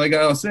 so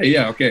I'll say,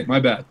 yeah, okay, my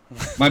bad.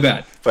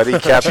 But he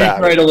kept Cheek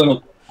at right it. a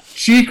little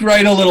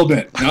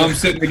bit. Now I'm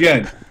sitting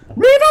again.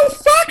 Revo,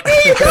 fuck me!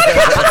 You gotta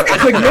get the fuck.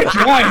 It's like, Mitch,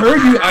 yeah, I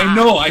heard you. I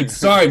know. I'm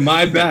sorry.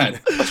 My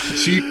bad.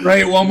 Cheek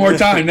right one more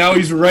time. Now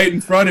he's right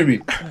in front of me.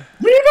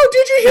 Revo,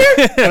 did you hear?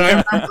 And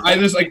I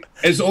remember,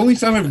 it's the only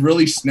time I've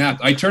really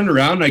snapped. I turned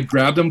around and I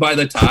grabbed him by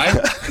the tie. I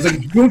was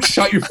like, don't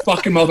shut your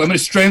fucking mouth. I'm going to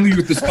strangle you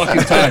with this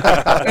fucking tie.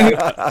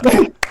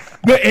 And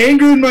the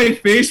anger in my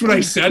face when I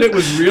said it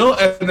was real.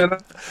 And then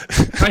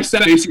I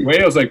said it facing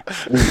away. I was like, oh,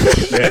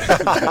 shit.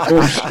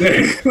 Oh,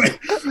 shit. I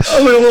was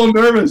a little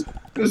nervous.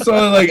 So,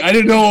 I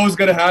didn't know what was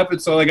going to happen.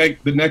 So,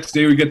 the next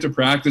day we get to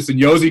practice and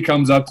Yossi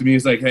comes up to me.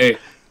 He's like, hey,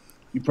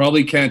 you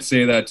probably can't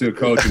say that to a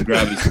coach and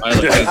grab his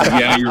pilot. I was like,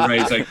 yeah, you're right.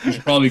 He's like, you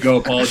should probably go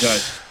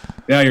apologize.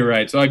 Yeah, you're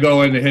right. So I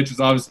go into Hitch's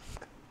office.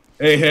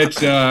 Hey,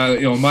 Hitch,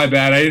 my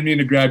bad. I didn't mean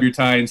to grab your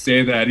tie and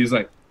say that. He's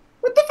like,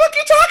 what the fuck are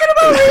you talking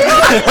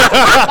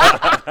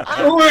about?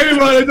 Don't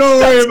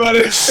worry about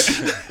it.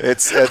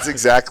 That's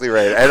exactly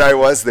right. And I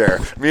was there.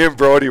 Me and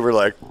Brody were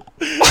like,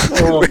 we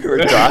were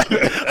dying.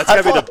 That's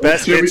gotta be the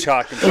best Hitch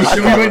talking. We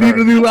might need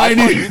a new I line.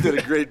 thought you did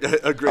a great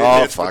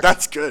Oh, hit, fuck. but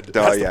that's good. No,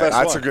 That's the yeah, best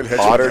that's one. a good hit.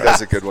 Otter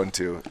does a good one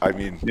too. I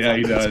mean, Yeah,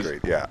 he that's does.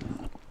 great. Yeah.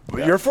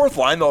 Your fourth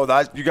line, though,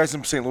 that you guys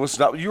in St. Louis,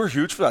 you were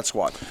huge for that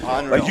squad.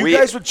 Unreal. You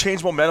guys would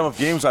change momentum of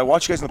games. I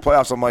watched you guys in the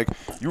playoffs. I'm like,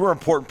 you were an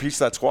important piece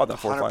of that squad, that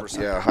fourth line.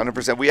 100%. Yeah,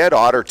 100%. We had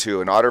Otter too,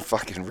 and Otter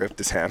fucking ripped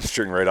his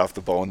hamstring right off the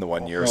bone the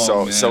one year.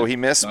 Oh, So man. he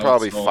missed That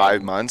probably was so 5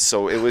 hard. months.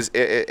 So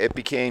it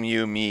became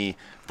you, me,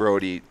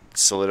 Brody,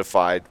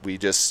 solidified. We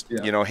just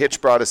Hitch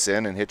brought us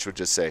in, and Hitch would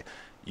just say,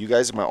 "You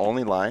guys are my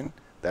only line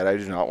that I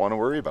do not want to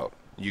worry about.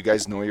 You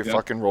guys know your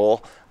fucking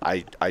role.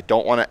 I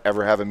don't want to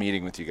ever have a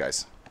meeting with you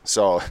guys."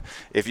 So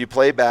if you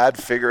play bad,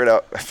 figure it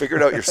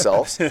out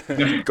yourselves.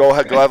 go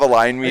have a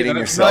line meeting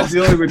yourself. Not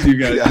dealing with you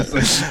guys. Yeah.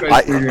 Just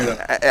like, you guys figure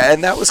it out.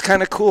 And that was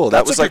kind of cool.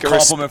 That was like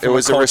compliment it from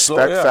was a a coach, respect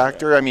though, yeah.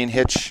 factor. I mean,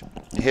 Hitch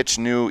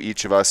knew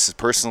each of us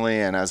personally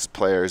and as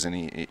players, and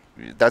he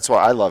that's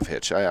why I love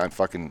Hitch. I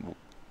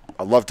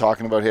love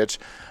talking about Hitch.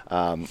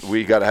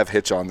 We got to have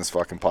Hitch on this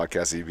fucking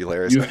podcast. He'd be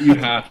hilarious. You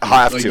have to.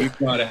 Have like, to. You've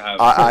got to have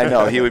I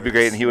know he would be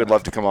great, and he would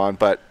love to come on.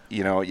 But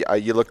you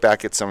look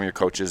back at some of your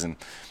coaches, and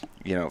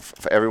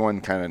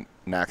everyone kind of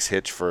knocks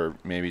Hitch for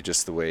maybe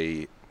just the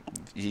way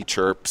he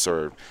chirps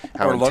or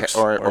how looks.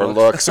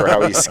 looks or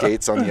how he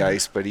skates on the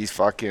ice. But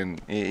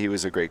he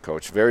was a great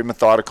coach, very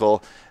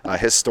methodical,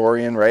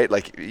 historian, right?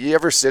 Like you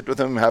ever sit with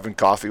him having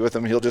coffee with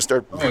him, he'll just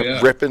start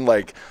ripping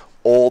like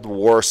old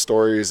war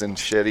stories and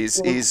shit.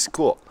 He's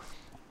cool.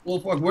 Well,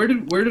 fuck, where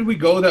did we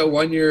go that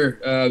one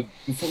year?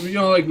 Before,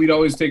 like we'd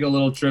always take a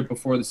little trip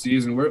before the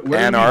season. Where did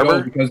Ann we Arbor?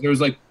 go? Because there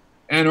was like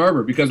Ann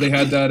Arbor, because they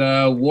had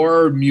that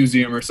war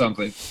museum or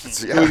something. Yeah.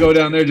 So we go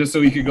down there just so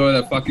we could go to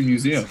that fucking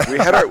museum. We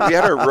had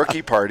our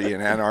rookie party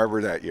in Ann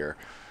Arbor that year.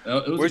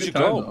 It was Where'd a you good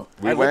time, go? though.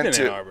 We I went lived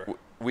in to Ann Arbor.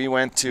 we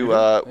went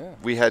to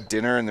we had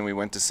dinner, and then we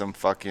went to some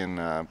fucking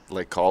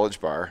like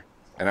college bar.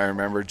 And I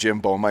remember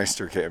Jim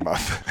Baumeister came up.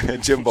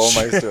 Jim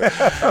Baumeister.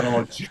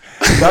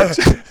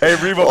 Hey,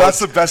 Revo, that's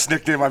the best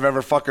nickname I've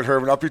ever fucking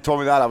heard. When Uppy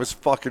told me that, I was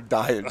fucking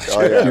dying.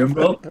 Oh, yeah.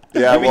 Jimbo?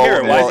 Yeah, Let me hear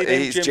it. Why is well he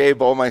named he's Jim? Jay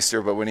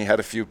Baumeister, but when he had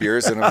a few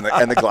beers in him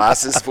and the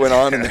glasses went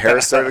on and the hair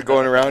started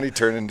going around, he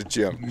turned into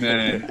Jim.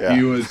 Man, Yeah.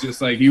 he was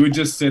just like, he would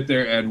just sit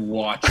there and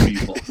watch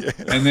people.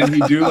 And then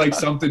he'd do like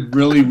something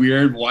really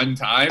weird one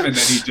time, and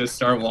then he'd just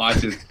start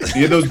watching.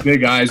 He had those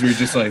big eyes where he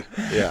just like,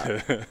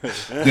 Yeah.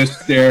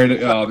 just stared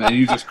at, and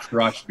he just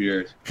crushed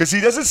beers. Because he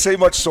doesn't say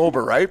much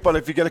sober, right? But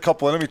if you get a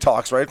couple in him, he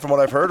talks, right? From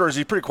what I've heard, or is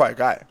he a pretty quiet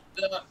guy?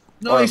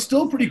 No, he's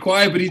still pretty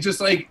quiet, but he's just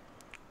like,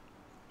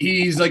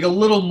 he's like a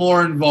little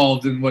more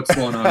involved in what's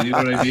going on. You know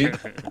what I mean?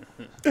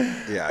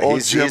 Yeah, Oh,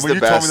 he's Jim, the when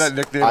you best. told me that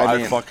nickname,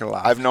 I fucking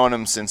laughed. I've known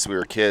him since we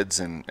were kids,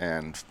 and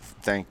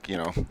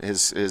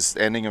his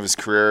ending of his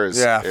career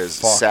is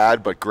fuck.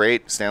 sad but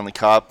great. Stanley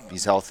Cup,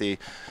 he's healthy.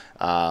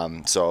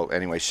 So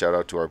anyway, shout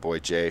out to our boy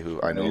Jay,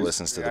 who I know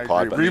listens to the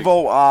pod. But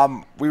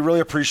Revo, we really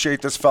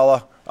appreciate this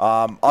fella.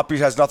 Uppy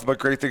has nothing but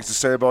great things to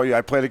say about you.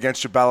 I played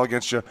against you, battle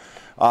against you.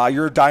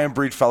 You're a dying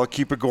breed, fella.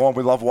 Keep it going.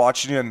 We love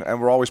watching you,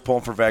 and we're always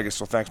pulling for Vegas.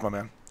 So thanks, my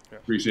man.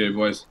 Appreciate it,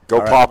 boys. Go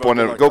pop one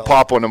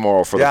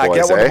tomorrow for the boys,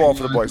 get one eh? tomorrow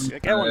for the boys.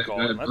 Get one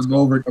going. Let's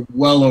I'm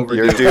well over.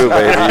 You're due,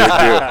 baby.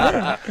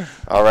 You're due.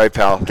 All right,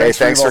 pal. Hey,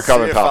 thanks for Revo.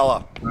 coming, See ya, pal. fella.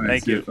 All right,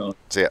 Thank see you. fella.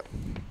 See ya.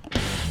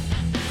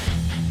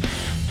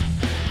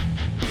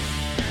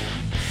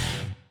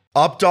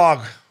 Up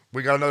dog.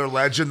 We got another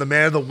legend, the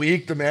man of the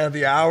week, the man of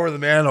the hour, the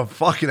man of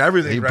fucking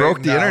everything. He right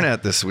broke the now.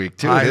 internet this week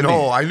too. I didn't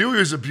know. He? I knew he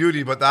was a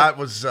beauty, but that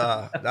was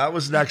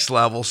next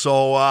level.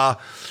 So,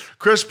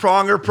 Chris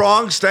Pronger,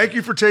 Prongs, thank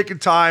you for taking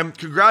time.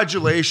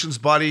 Congratulations,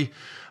 buddy.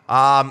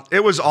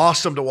 It was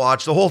awesome to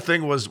watch. The whole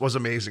thing was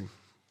amazing.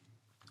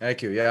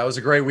 Thank you. Yeah, it was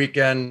a great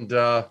weekend.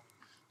 A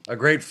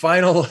great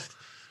final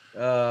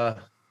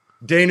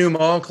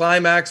denouement,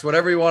 climax,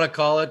 whatever you want to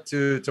call it,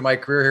 to my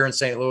career here in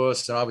St.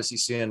 Louis. And obviously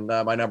seeing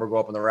my number go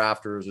up in the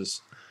rafters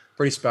is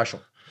pretty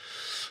special.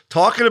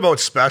 Talking about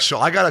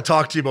special, I got to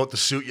talk to you about the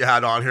suit you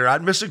had on here.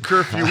 At Missing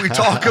Curfew, we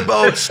talk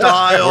about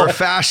style. We're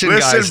fashion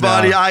Listen, guys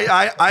buddy,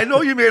 now. I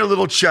know you made a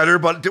little cheddar,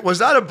 but was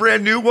that a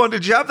brand new one?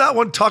 Did you have that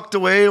one tucked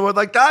away or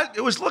like that?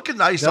 It was looking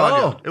nice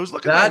on you. It was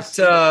looking nice.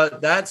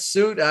 That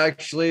suit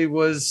actually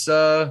was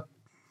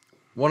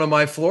one of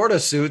my Florida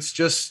suits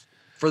just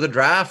for the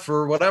draft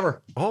or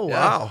whatever. Oh, Yeah.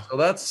 wow. So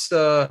that's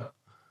that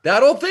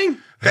old thing.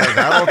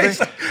 That whole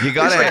thing. You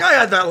got He's like, I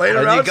had that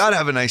later. You on. got to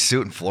have a nice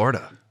suit in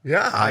Florida.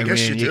 Yeah, I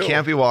guess mean, you do.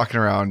 can't be walking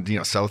around,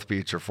 South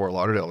Beach or Fort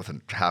Lauderdale with a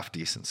half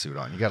decent suit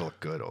on. You got to look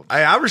good.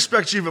 I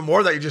respect you even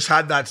more that you just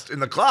had that in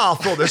the claw. I'll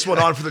throw this one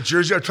on for the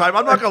jersey at a time.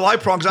 I'm not gonna lie,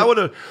 Prongs. Mine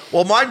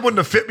wouldn't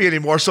have fit me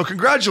anymore. So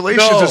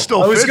congratulations, No, it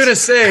still I was fits. gonna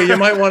say you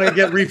might want to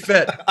get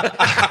refit.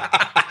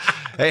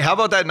 Hey, how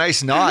about that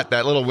nice knot,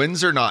 that little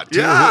Windsor knot too?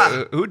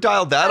 Yeah. Who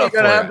dialed that You up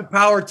gotta have for the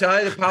power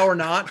tie, the power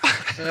knot.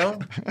 You know.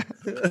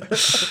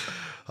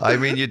 I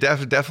mean, you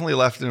definitely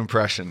left an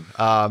impression.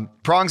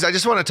 Prongs, I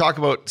just want to talk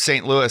about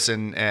St. Louis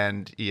and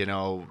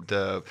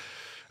the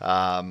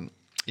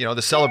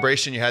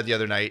celebration you had the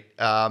other night.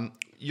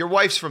 Your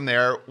wife's from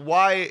there.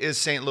 Why is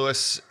St.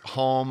 Louis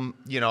home?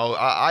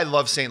 I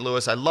love St.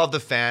 Louis. I love the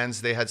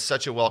fans. They had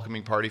such a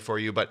welcoming party for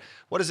you. But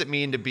what does it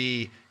mean to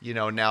be,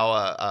 now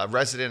a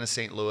resident of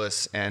St.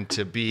 Louis and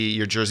to be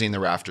your jersey in the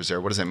rafters there?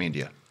 What does that mean to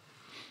you?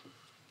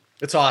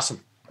 It's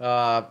awesome.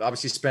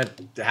 Obviously spent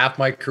half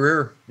my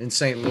career in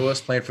St.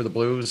 Louis playing for the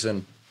Blues.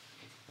 And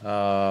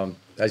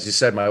as you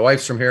said, my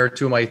wife's from here.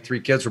 2 of my 3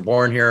 kids were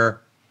born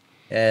here.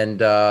 And,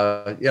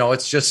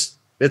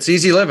 it's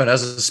easy living.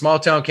 As a small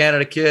town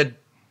Canada kid,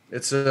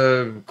 it's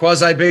a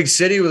quasi big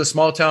city with a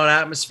small town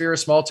atmosphere,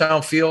 small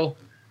town feel,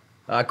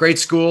 great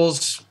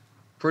schools,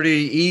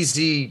 pretty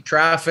easy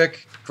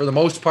traffic for the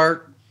most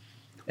part.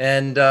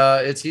 And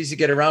it's easy to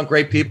get around.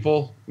 Great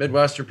people.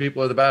 Midwestern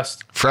people are the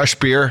best. Fresh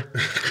beer.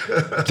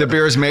 The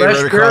beer's made Fresh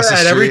right beer across the at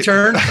street. every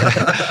turn.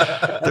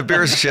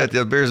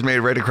 The beer's made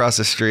right across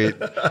the street.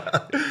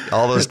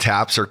 All those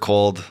taps are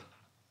cold.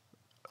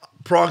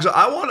 Prongs,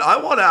 I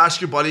want to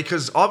ask you, buddy,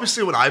 because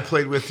obviously when I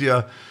played with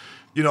you,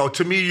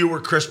 to me you were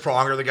Chris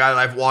Pronger, the guy that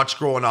I've watched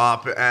growing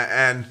up,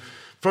 and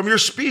from your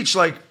speech,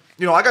 like,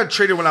 I got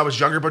traded when I was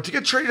younger, but to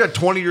get traded at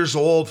 20 years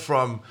old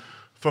from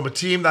a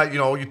team that,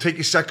 you take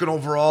you second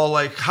overall,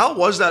 like, how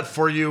was that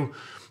for you?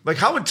 Like,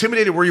 how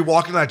intimidated were you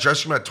walking in that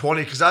dressing room at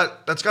 20? Because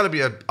that's got to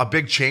be a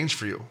big change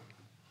for you.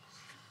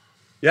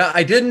 Yeah,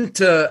 I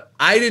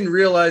didn't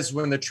realize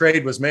when the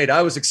trade was made.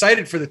 I was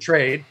excited for the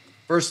trade,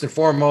 first and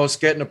foremost,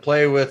 getting to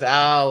play with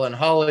Al and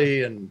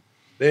Holly, and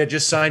they had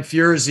just signed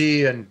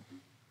Furzy, and,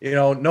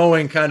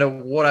 knowing kind of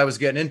what I was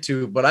getting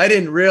into. But I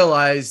didn't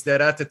realize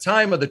that at the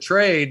time of the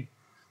trade,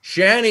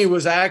 Shanny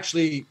was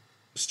actually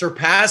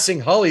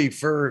surpassing Holly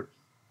for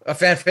a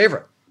fan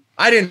favorite.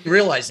 I didn't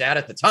realize that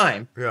at the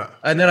time. Yeah.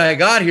 And then I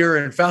got here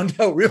and found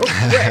out real quick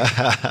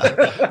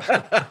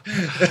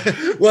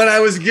when I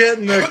was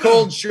getting the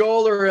cold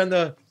shoulder and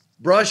the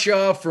brush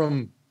off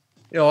from,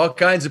 all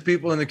kinds of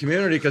people in the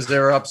community because they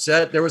were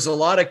upset. There was a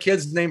lot of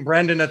kids named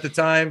Brendan at the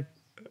time,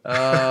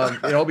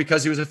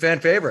 because he was a fan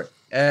favorite.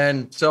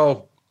 And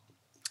so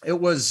it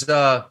was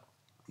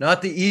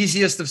not the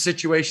easiest of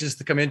situations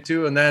to come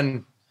into. And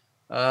then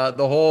the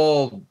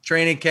whole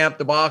training camp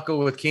debacle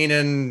with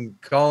Keenan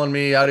calling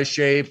me out of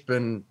shape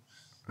and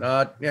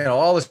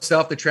all the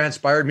stuff that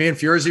transpired. Me and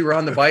Furzy were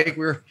on the bike.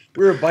 We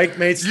were bike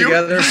mates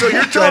together. So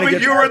you're telling me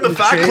you were in the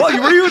fat club?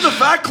 Were you in the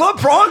fat club,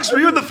 Prongs? Were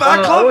you in the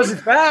fat club? I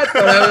wasn't fat,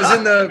 but I was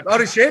in the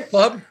out of shape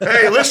club.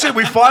 Hey, listen,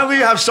 we finally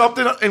have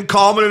something in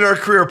common in our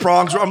career,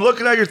 Prongs. I'm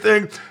looking at your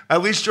thing.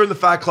 At least you're in the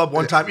fat club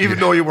one time, even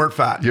though you weren't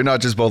fat. You're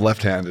not just both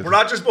left-handed. We're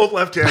not just both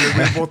left-handed.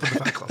 We're both in the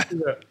fat club.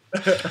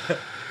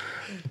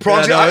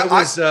 Prongs,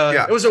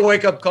 it was a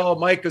wake-up call.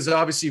 Mike was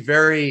obviously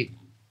very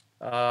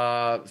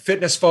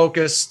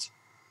fitness-focused.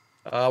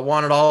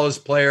 Wanted all his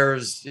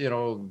players,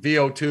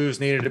 VO2s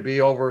needed to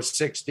be over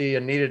 60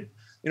 and needed,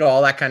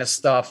 all that kind of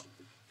stuff.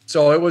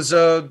 So it was,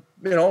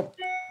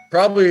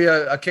 probably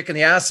a kick in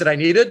the ass that I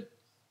needed,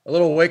 a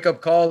little wake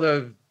up call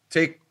to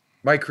take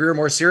my career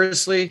more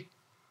seriously,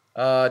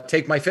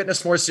 take my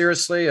fitness more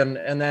seriously. And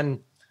then,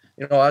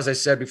 as I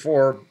said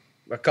before,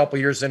 a couple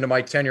years into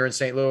my tenure in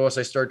St. Louis,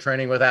 I started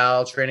training with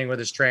Al, training with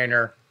his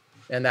trainer,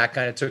 and that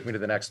kind of took me to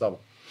the next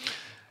level.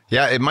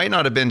 Yeah, it might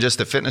not have been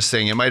just a fitness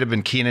thing. It might have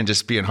been Keenan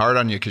just being hard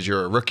on you because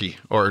you're a rookie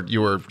or you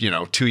were,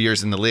 2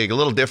 years in the league. A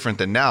little different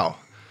than now.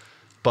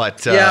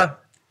 But I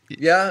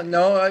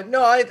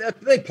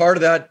think part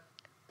of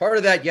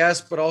that,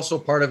 yes, but also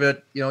part of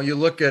it, you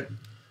look at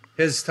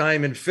his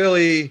time in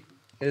Philly,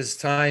 his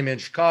time in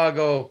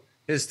Chicago,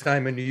 his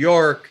time in New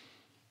York.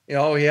 He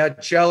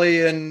had Chelly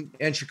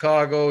in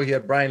Chicago. He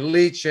had Brian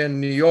Leach in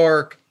New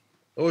York.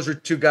 Those are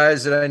two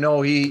guys that I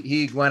know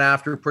he went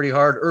after pretty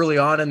hard early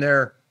on in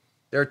their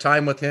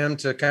time with him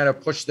to kind of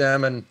push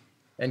them and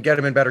get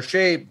them in better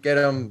shape, get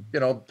them,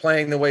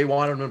 playing the way he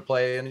wanted them to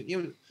play. And he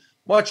was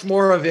much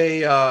more of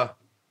a,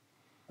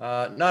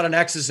 not an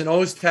X's and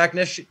O's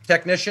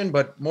technician,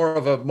 but more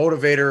of a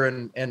motivator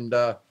and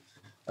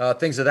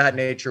things of that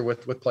nature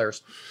with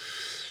players.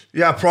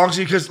 Yeah,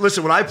 Prongsy, because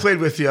listen, when I played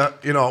with you,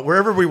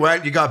 wherever we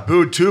went, you got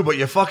booed too, but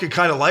you fucking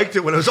kind of liked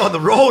it when it was on the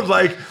road.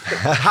 Like,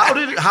 how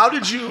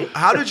did you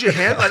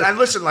handle it? And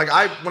listen, like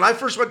when I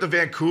first went to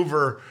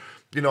Vancouver,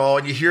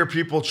 and you hear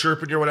people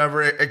chirping you or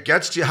whatever, it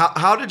gets to you.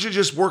 How did you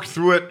just work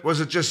through it? Was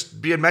it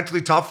just being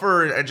mentally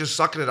tougher and just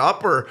sucking it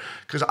up? Or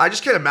because I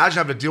just can't imagine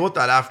having to deal with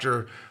that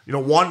after,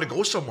 wanting to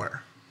go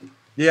somewhere.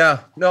 Yeah,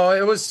 no,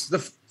 it was the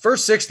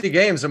first 60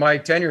 games of my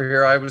tenure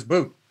here. I was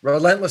booed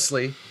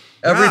relentlessly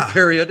every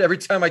period, every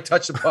time I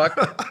touched the puck.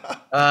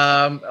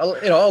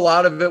 A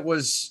lot of it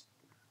was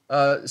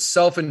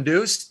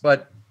self-induced,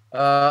 but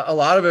a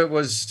lot of it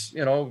was,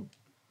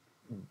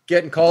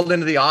 getting called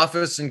into the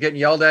office and getting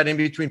yelled at in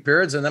between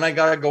periods. And then I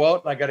got to go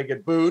out and I got to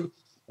get booed.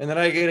 And then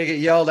I got to get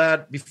yelled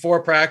at before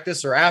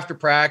practice or after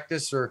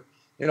practice or,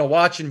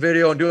 watching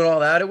video and doing all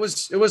that. It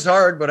was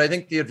hard, but I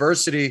think the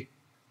adversity,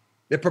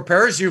 it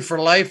prepares you for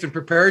life and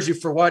prepares you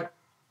for what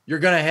you're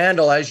going to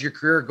handle as your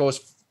career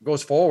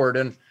goes forward.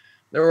 And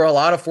there were a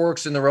lot of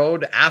forks in the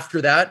road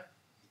after that,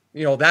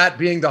 that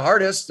being the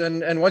hardest.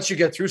 And once you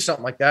get through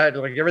something like that,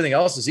 like everything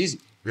else is easy.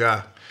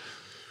 Yeah.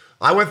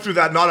 I went through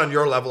that, not on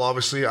your level,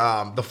 obviously.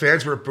 The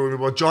fans were booing me.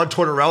 But John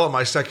Tortorella,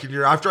 my second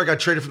year, after I got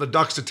traded from the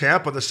Ducks to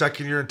Tampa, the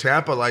second year in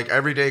Tampa, like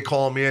every day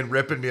calling me and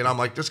ripping me. And I'm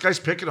like, this guy's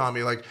picking on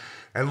me. Like,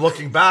 and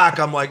looking back,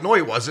 I'm like, no,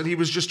 he wasn't. He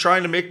was just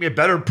trying to make me a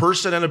better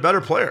person and a better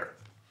player.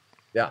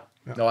 Yeah.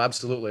 No,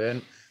 absolutely.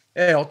 And,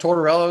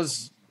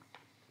 Tortorella's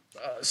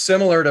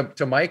similar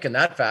to Mike in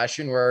that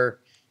fashion, where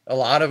a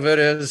lot of it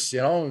is,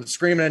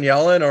 screaming and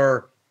yelling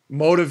or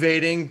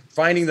motivating,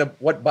 finding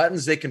what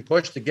buttons they can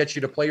push to get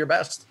you to play your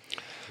best.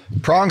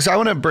 Prongs, I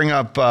want to bring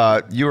up,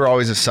 you were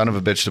always a son of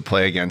a bitch to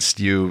play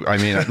against. I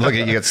mean, look,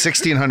 you got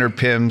 1,600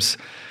 PIMs.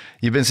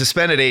 You've been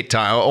suspended 8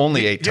 times,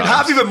 only 8 times. You'd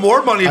have even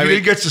more money if you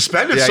didn't get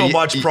suspended so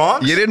much,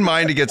 Prongs. You didn't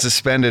mind to get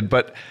suspended,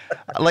 but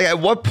like, at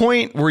what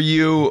point were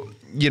you,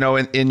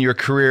 in your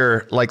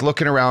career, like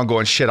looking around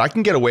going, shit, I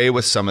can get away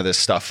with some of this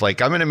stuff. Like,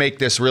 I'm going to make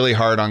this really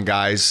hard on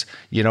guys.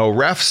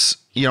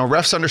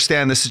 Refs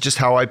understand this is just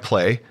how I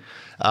play.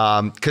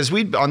 Because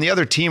we on the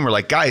other team were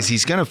like, guys,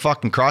 he's gonna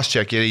fucking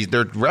cross-check you.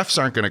 The refs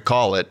aren't gonna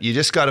call it. You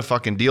just got to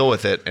fucking deal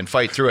with it and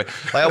fight through it.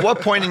 Like, at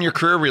what point in your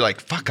career were you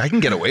like, fuck, I can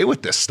get away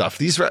with this stuff?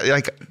 These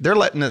they're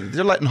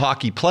letting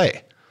hockey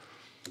play.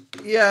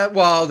 Yeah,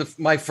 well,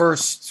 my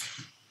first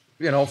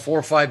 4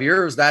 or 5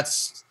 years,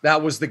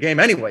 that was the game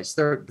anyways.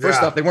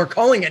 First off, they weren't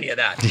calling any of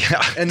that.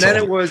 Yeah, and then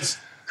it was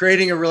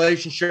creating a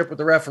relationship with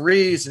the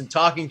referees and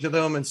talking to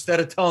them instead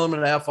of telling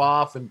them to F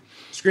off and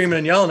screaming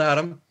and yelling at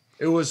them.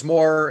 It was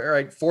more, all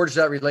right, forge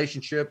that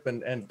relationship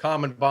and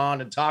common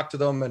bond and talk to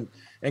them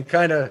and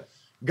kind of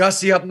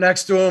gussy up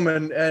next to them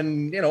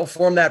and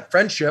form that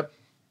friendship.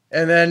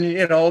 And then,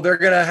 they're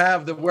going to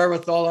have the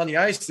wherewithal on the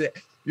ice that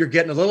you're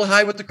getting a little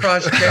high with the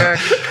cross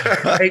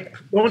check. Right?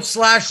 Don't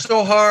slash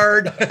so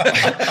hard.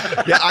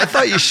 Yeah, I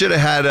thought you should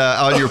have had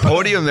on your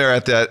podium there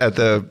at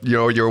the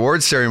your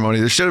award ceremony.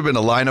 There should have been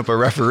a lineup of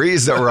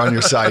referees that were on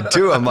your side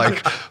too. I'm like,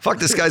 fuck,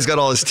 this guy's got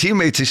all his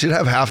teammates. He should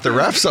have half the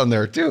refs on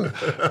there too.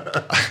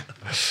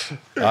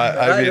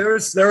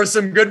 There were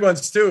some good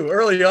ones too.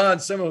 Early on,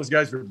 some of those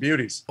guys were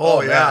beauties.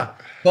 Oh yeah, man.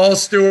 Paul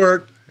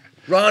Stewart,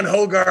 Ron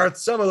Hogarth,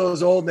 some of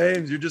those old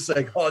names, you're just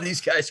like, oh,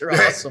 these guys are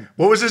awesome.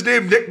 What was his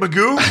name? Nick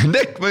Magoo?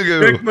 Nick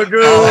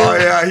Magoo. Oh,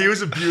 yeah, he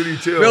was a beauty,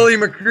 too. Billy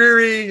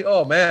McCreary.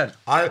 Oh, man.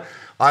 I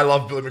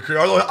love Billy McCreary.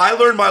 Although I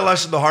learned my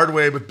lesson the hard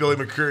way with Billy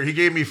McCreary. He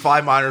gave me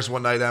 5 minors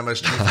one night,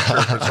 MSG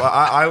for church. So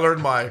I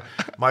learned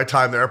my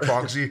time there,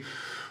 Prongsy.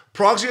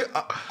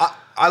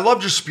 I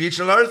loved your speech.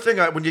 Another thing,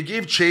 when you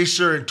gave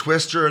Chaser and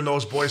Twister and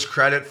those boys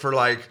credit for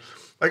like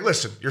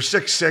listen, you're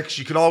 6'6",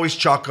 you can always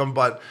chuck them,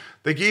 but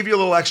they gave you a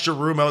little extra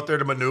room out there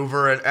to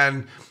maneuver.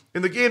 And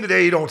in the game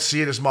today, you don't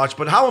see it as much.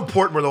 But how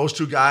important were those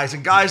two guys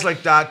and guys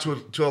like that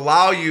to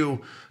allow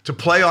you to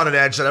play on an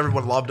edge that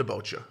everyone loved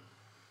about you?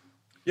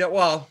 Yeah,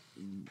 well,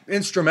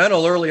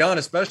 instrumental early on,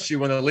 especially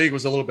when the league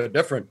was a little bit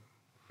different.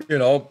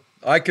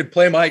 I could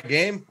play my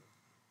game.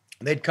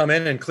 They'd come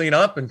in and clean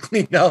up and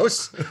clean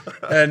house.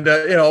 And,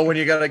 when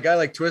you got a guy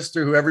like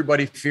Twister who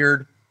everybody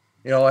feared,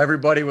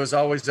 everybody was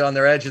always on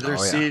their edge of their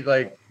seat.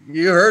 Like,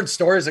 you heard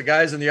stories of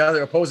guys in the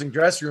other opposing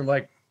dressing room,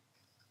 like,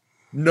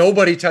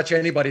 nobody touch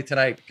anybody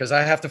tonight because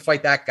I have to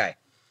fight that guy.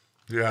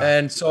 Yeah.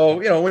 And so,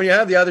 when you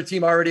have the other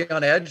team already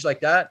on edge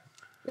like that,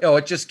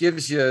 it just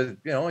gives you,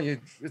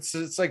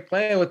 it's like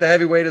playing with the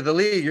heavyweight of the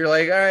league. You're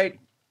like, all right,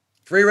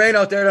 free reign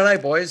out there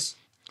tonight, boys.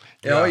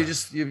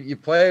 You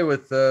play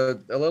with a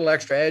little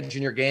extra edge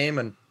in your game.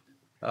 And,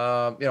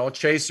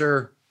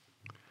 Chaser,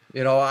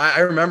 I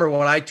remember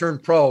when I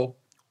turned pro,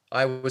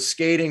 I was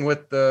skating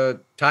with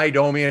Ty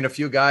Domi and a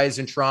few guys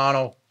in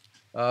Toronto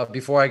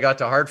before I got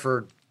to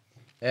Hartford.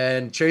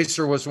 And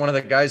Chaser was one of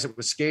the guys that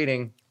was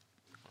skating.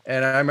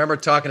 And I remember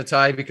talking to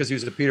Ty because he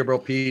was a Peterborough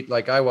Pete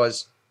like I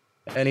was.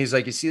 And he's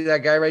like, you see that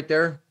guy right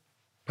there?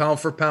 Pound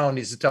for pound,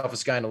 he's the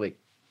toughest guy in the league.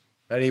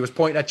 And he was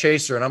pointing at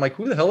Chaser. And I'm like,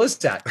 who the hell is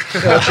that?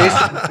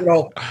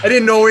 Chaser, I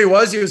didn't know who he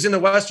was. He was in the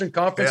Western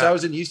Conference. Yeah. I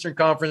was in the Eastern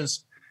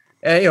Conference.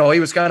 And, he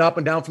was kind of up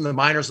and down from the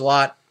minors a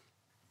lot.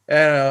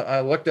 And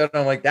I looked at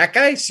him, I'm like, that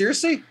guy?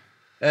 Seriously?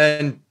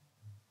 And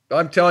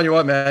I'm telling you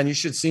what, man, you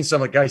should have seen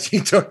some of the guys he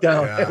took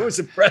down. Yeah. It was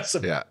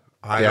impressive. Yeah.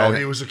 I know,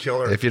 he was a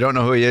killer. If you don't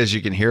know who he is,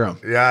 you can hear him.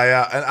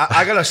 Yeah. And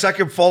I got a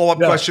second follow-up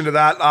question to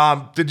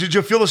that. Did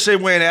you feel the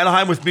same way in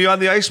Anaheim with me on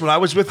the ice when I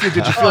was with you?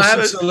 Did you feel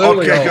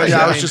absolutely. Okay, good.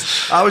 Yeah,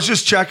 Yeah. I was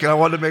just checking. I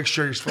wanted to make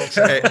sure you're folks.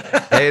 Hey,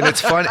 and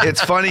it's fun.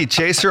 It's funny.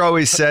 Chaser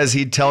always says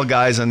he'd tell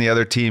guys on the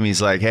other team,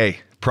 he's like, hey,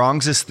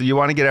 Prongs is, you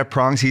want to get at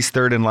Prongs, he's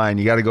third in line.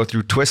 You got to go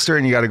through Twister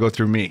and you got to go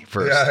through me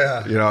first.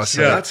 Yeah.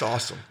 So That's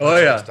awesome.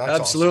 That's awesome.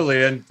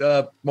 absolutely. And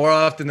more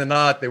often than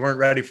not, they weren't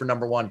ready for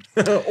number 1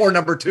 or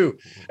number 2.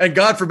 And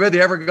God forbid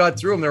they ever got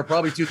through them. They were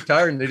probably too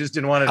tired and they just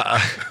didn't want to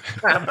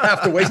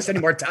have to waste any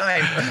more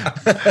time.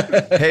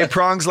 Hey,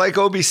 Prongs, like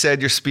Obi said,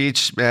 your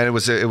speech, man, it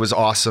was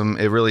awesome.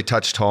 It really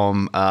touched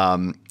home.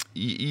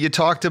 You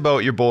talked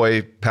about your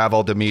boy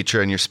Pavel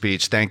Demitra in your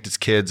speech, thanked his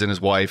kids and his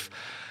wife.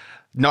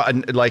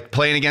 Not like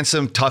playing against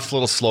him, tough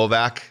little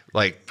Slovak,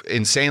 like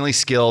insanely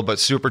skilled, but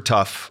super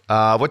tough.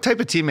 What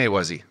type of teammate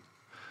was he?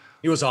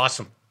 He was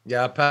awesome.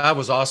 Yeah, Pav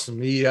was awesome.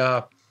 He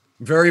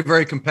very,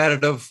 very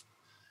competitive.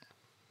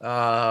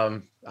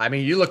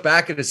 You look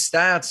back at his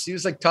stats, he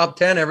was like top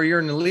 10 every year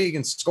in the league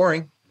in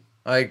scoring.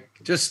 Like,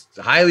 just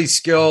highly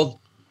skilled,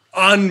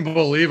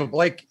 unbelievable.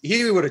 Like,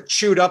 he would have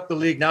chewed up the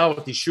league now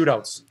with these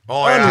shootouts.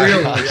 Oh,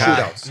 unreal yeah.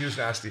 shootouts. He was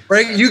nasty.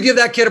 You give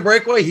that kid a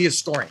breakaway, he is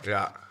scoring.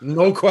 Yeah.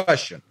 No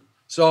question.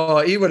 So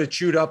he would have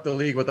chewed up the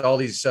league with all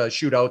these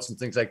shootouts and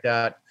things like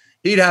that.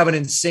 He'd have an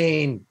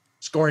insane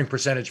scoring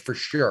percentage for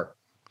sure.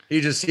 He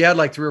had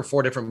like 3 or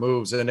 4 different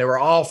moves, and they were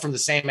all from the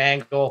same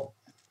angle.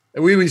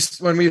 When we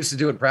used to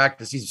do it in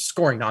practice, he's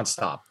scoring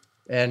nonstop.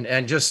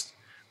 And just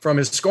from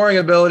his scoring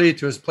ability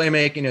to his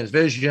playmaking, his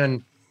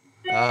vision,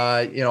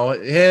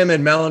 Him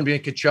and Melon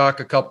and Kachuk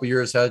a couple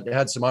years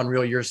had some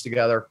unreal years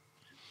together.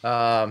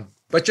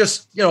 But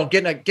just,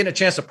 getting a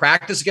chance to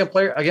practice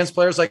against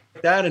players like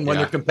that. And when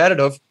they're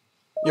competitive,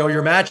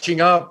 you're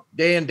matching up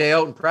day in, day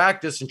out in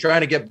practice and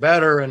trying to get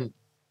better. And,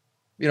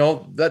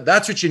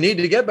 that's what you need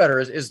to get better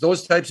is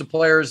those types of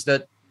players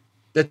that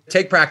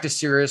take practice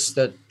serious,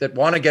 that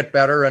want to get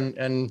better.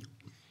 And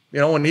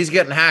when he's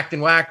getting hacked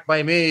and whacked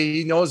by me,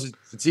 he knows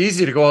it's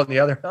easy to go out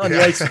on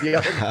the ice with the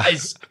other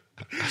guys.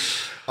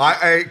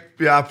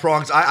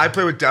 Prongs. I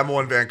played with Demo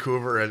in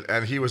Vancouver,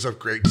 and he was a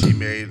great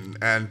teammate.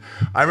 And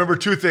I remember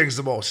two things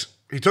the most.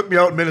 He took me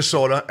out in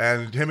Minnesota,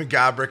 and him and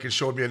Gabrick and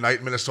showed me a night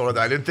in Minnesota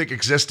that I didn't think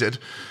existed.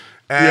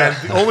 And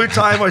the only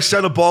time I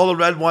sent a bottle of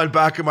red wine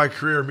back in my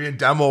career, me and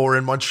Demo were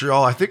in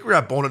Montreal. I think we were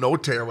at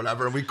Bonanote or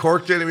whatever, and we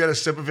corked it, and we had a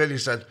sip of it, and he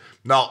said,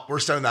 "No, we're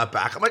sending that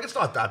back." I'm like, "It's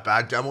not that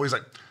bad, Demo." He's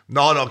like,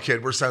 No,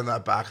 kid, we're sending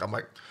that back. I'm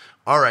like,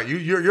 all right,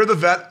 you're the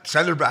vet,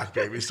 send her back,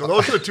 baby. So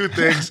those are the two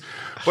things.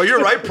 But you're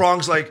right,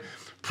 Prongs, like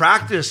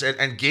practice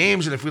and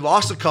games, and if we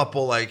lost a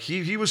couple, like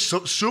he was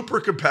super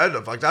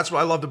competitive. Like that's what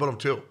I loved about him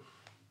too.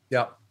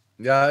 Yeah,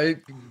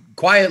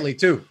 quietly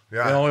too.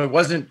 Yeah. It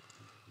wasn't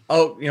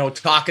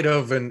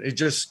talkative, and it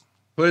just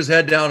put his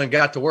head down and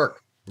got to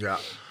work. Yeah.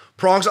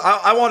 Prongs,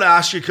 I want to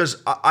ask you,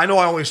 because I know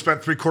I only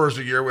spent 3/4 of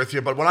the year with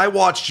you, but when I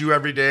watched you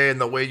every day and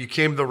the way you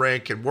came to the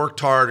rink and worked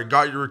hard and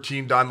got your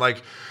routine done,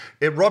 like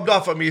it rubbed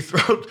off on me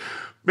throughout,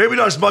 maybe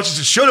not as much as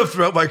it should have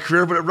throughout my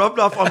career, but it rubbed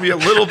off on me a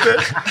little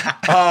bit.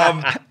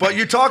 But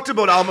you talked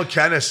about Al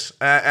McKennis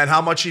and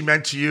how much he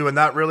meant to you, and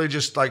that really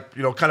just kind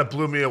of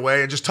blew me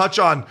away. And just touch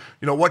on,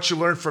 what you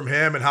learned from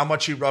him and how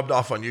much he rubbed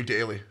off on you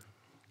daily.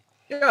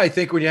 Yeah, I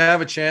think when you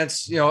have a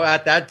chance,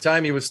 at that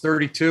time he was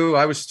 32,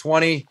 I was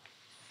 20.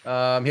 He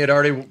had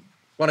already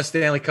won a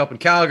Stanley Cup in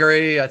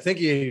Calgary. I think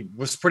he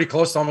was pretty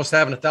close to almost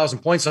having 1,000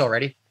 points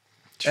already.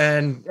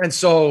 And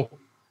so,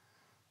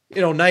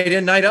 night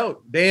in, night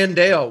out, day in,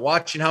 day out,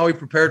 watching how he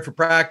prepared for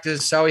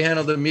practice, how he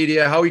handled the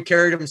media, how he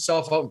carried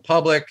himself out in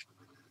public,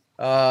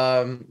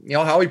 how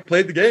he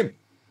played the game.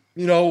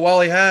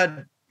 While he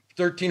had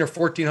 13 or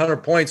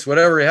 1,400 points,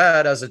 whatever he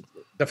had as a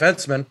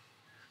defenseman,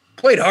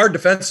 played hard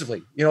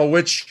defensively,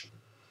 which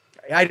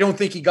I don't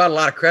think he got a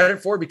lot of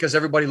credit for because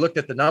everybody looked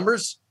at the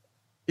numbers.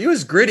 He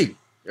was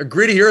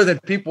grittier than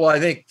people,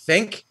 I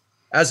think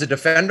as a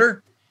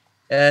defender,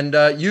 and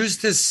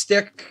used his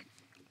stick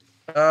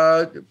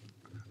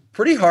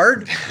pretty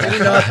hard. Maybe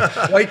not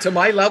quite to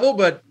my level,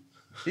 but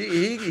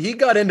he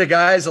got into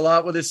guys a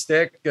lot with his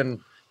stick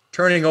and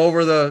turning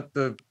over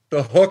the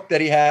hook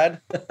that he had.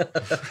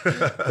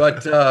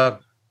 But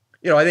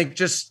I think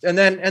and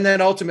then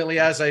ultimately,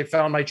 as I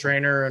found my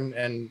trainer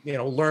and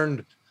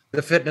learned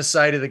the fitness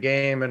side of the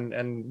game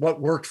and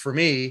what worked for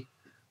me.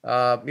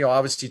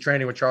 Obviously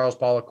training with Charles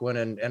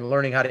Poliquin and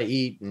learning how to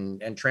eat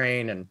and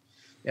train and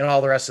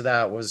all the rest of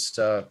that was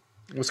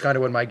kind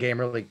of when my game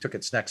really took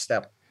its next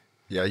step.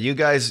 Yeah, you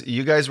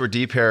guys were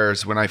D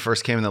pairs when I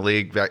first came in the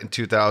league back in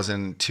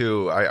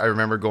 2002. I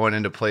remember going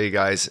in to play you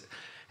guys,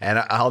 and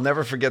I'll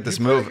never forget this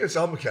move. Against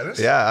Al McKennis?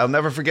 Yeah, I'll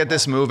never forget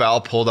this move Al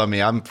pulled on me.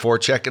 I'm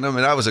forechecking him,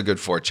 and I was a good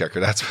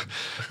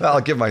forechecker.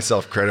 I'll give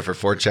myself credit for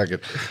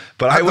forechecking.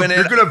 But I went in.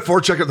 You're good at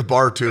forecheck at the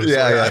bar too.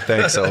 Yeah,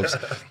 thanks, Obes.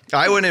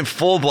 I went in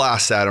full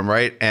blast at him,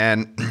 right?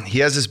 And he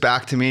has his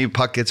back to me,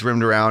 puck gets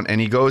rimmed around,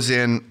 and he goes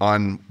in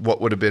on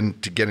what would have been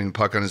to getting the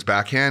puck on his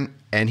backhand,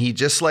 and he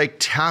just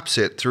taps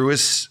it through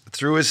his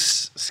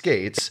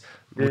skates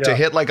to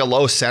hit like a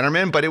low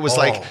centerman, but it was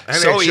so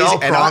NHL easy.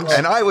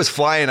 And I was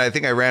flying. I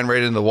think I ran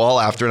right into the wall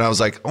after, and I was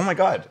like, oh my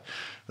God.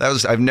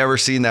 I've never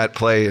seen that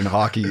play in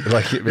hockey. You're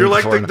like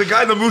the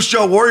guy in the Moose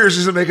Jaw Warriors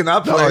isn't making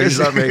that play. No, he's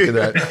not making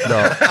that.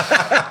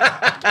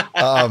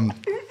 No.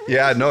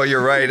 Yeah, no,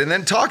 you're right. And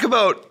then talk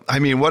about,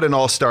 what an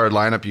all-star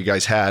lineup you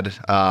guys had.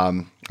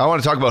 I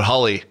want to talk about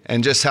Hully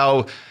and just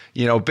how,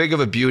 big of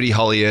a beauty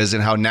Hully is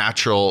and how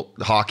natural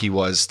hockey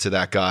was to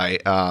that guy.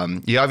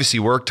 He obviously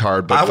worked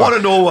hard, but I want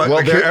to know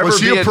was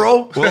he a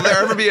pro? Will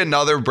there ever be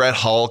another Brett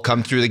Hull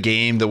come through the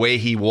game the way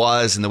he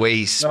was and the way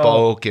he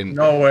spoke and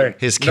no way.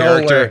 His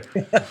character?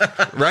 No way.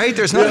 Right?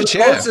 There's not a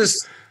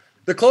chance.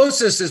 The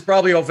closest is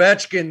probably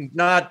Ovechkin,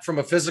 not from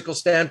a physical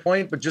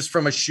standpoint, but just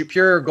from a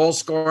pure goal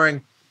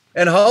scoring.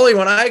 And Hully,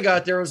 when I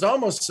got there, it was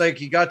almost like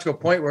he got to a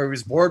point where he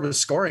was bored with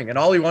scoring, and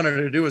all he wanted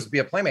to do was be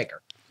a playmaker.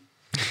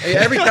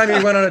 Every time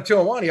he went on a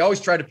 2-on-1, he always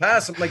tried to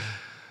pass. I'm like,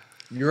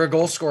 you're a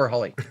goal scorer,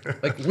 Hully.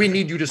 We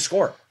need you to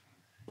score.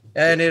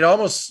 And it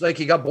almost like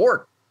he got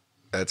bored.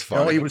 That's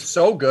funny. He was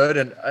so good.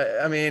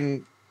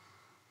 And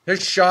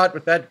his shot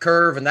with that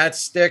curve and that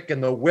stick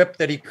and the whip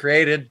that he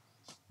created,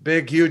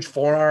 big, huge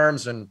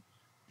forearms. And,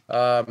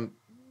 it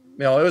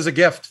was a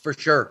gift for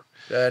sure.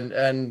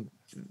 And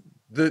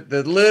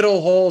the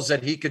little holes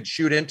that he could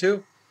shoot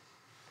into,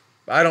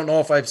 I don't know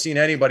if I've seen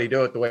anybody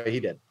do it the way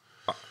he did.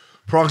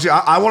 Prongsy,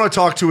 I want to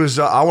talk to his.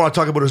 I want to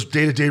talk about his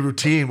day-to-day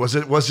routine. Was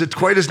it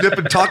quite as nip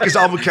and tuck as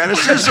Al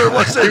McKennis's, or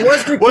was it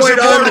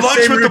more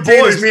lunch with the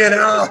boys? Me and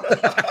Al.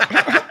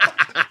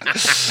 He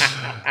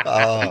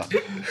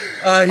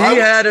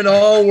had an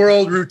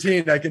all-world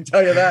routine, I can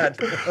tell you that.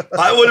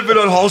 I would have been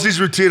on Halsey's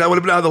routine. I would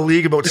have been out of the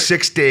league about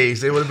 6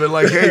 days. They would have been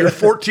like, hey, you're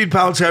 14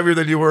 pounds heavier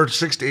than you were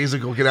 6 days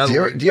ago. Get out of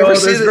the league.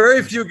 There's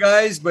very few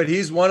guys, but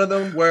he's one of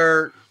them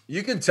where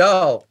you can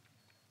tell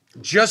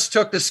just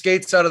took the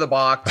skates out of the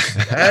box,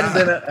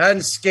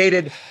 hadn't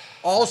skated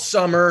all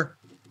summer,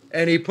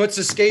 and he puts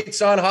the skates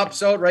on,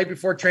 hops out right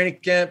before training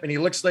camp, and he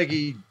looks like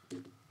he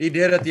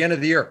did at the end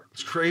of the year.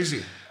 It's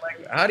crazy.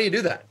 Like, how do you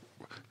do that?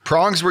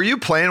 Prongs, were you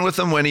playing with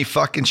him when he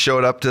fucking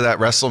showed up to that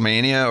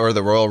WrestleMania or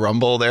the Royal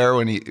Rumble there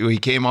when we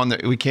came out in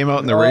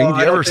the ring? Do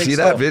you ever see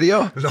that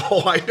video?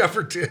 No, I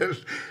never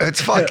did.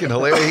 It's fucking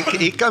hilarious.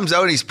 He comes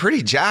out, he's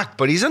pretty jacked,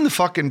 but he's in the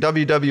fucking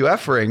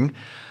WWF ring.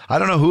 I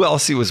don't know who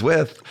else he was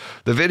with.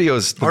 The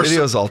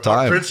videos all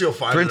time. Prince will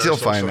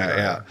find that,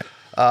 yeah.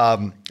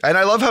 And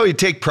I love how he'd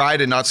take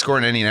pride in not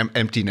scoring any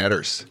empty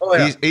netters. Oh,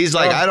 yeah. He's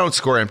like, I don't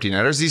score empty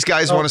netters. These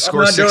guys want to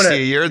score 60 a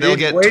year. They'll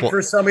get wait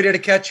for somebody to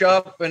catch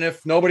up, and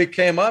if nobody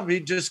came up,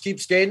 he'd just keep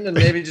skating and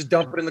maybe just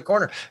dump it in the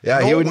corner.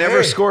 Yeah, he would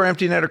never score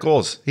empty netter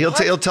goals. He'll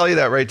tell you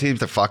that right to you.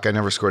 The fuck, I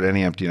never scored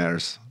any empty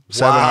netters.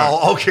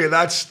 Wow. Okay,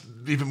 that's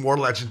even more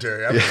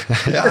legendary.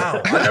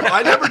 Wow,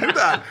 I never knew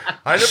that.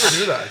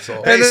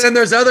 So. And then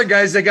there's other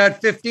guys that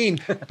got 15.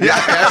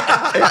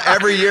 Yeah,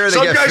 every year they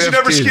Some get guys 15. who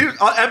never skate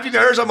empty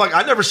netters. I'm like,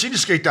 I've never seen you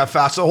skate that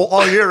fast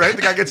all year, right?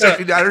 The guy gets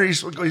empty netter.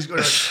 He's going.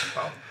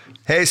 Wow.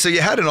 Hey, so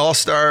you had an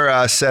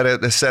all-star set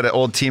of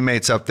old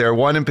teammates up there.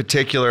 One in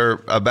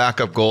particular, a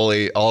backup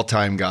goalie,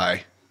 all-time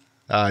guy,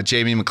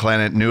 Jamie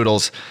McLennan,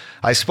 Noodles.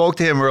 I spoke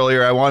to him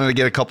earlier. I wanted to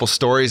get a couple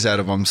stories out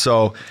of him.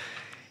 So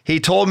he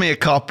told me a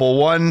couple.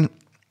 One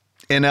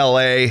in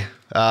L.A.,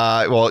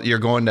 you're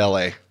going to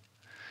L.A.,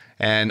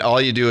 and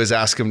all you do is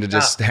ask him to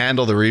just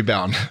handle the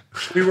rebound.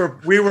 We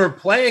were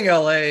playing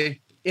LA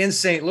in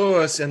St.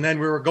 Louis, and then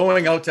we were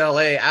going out to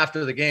LA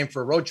after the game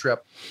for a road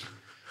trip.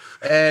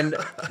 And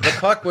the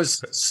puck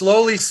was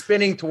slowly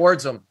spinning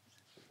towards him.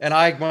 And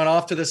I went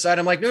off to the side.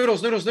 I'm like,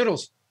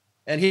 Noodles.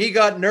 And he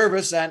got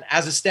nervous, and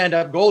as a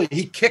stand-up goalie,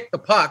 he kicked the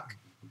puck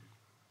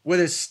with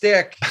his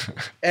stick,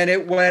 and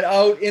it went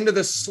out into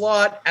the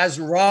slot as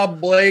Rob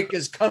Blake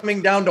is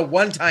coming down to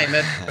one-time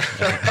it.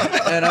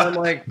 And I'm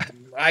like,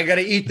 I got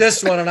to eat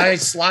this one. And I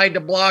slide to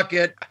block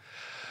it.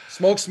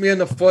 Smokes me in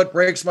the foot,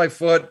 breaks my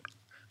foot.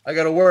 I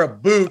got to wear a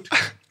boot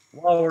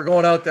while we're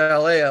going out to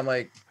LA. I'm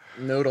like,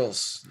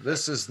 Noodles,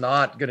 this is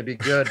not going to be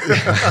good.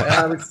 And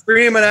I was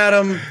screaming at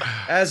him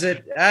as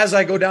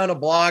I go down to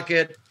block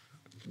it.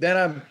 Then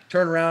I'm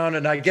turn around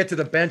and I get to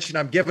the bench and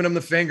I'm giving him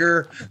the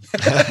finger.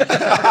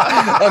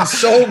 I'm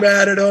so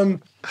mad at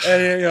him.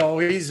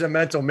 And, he's a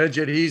mental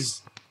midget.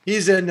 He's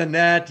in the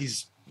net.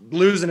 He's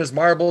losing his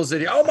marbles.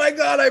 And oh my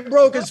God, I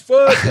broke his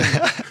foot.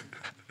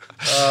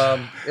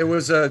 And, it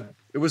was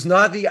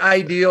not the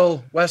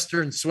ideal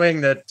Western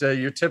swing that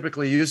you're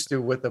typically used to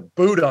with a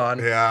boot on.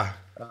 Yeah.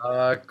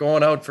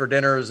 Going out for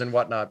dinners and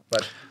whatnot.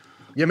 But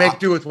you make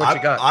do with what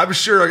you got. I'm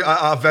sure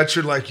a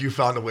veteran like you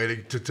found a way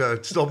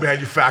to still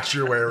manufacture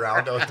your way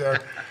around out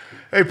there.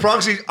 Hey,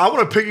 Prongsy, I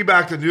want to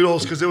piggyback the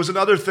Noodles because there was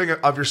another thing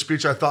of your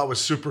speech I thought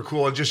was super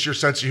cool, and just your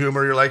sense of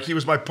humor. You're like, he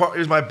was my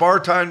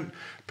bartender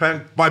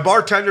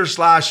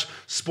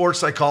 / sports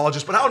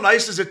psychologist. But how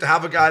nice is it to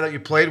have a guy that you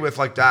played with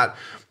like that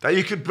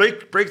you could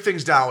break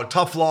things down with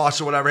tough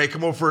loss or whatever. Hey,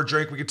 come over for a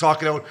drink. We can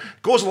talk it out.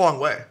 It goes a long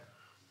way.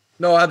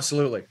 No,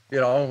 absolutely.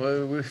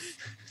 For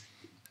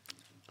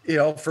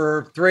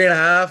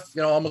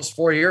 3.5, almost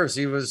 4 years,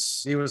 he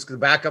was the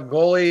backup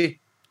goalie.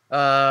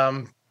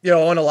 And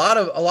a lot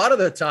of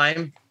the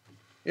time,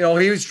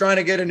 he was trying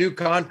to get a new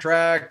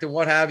contract and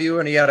what have you.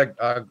 And he had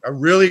a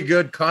really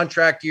good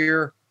contract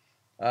year.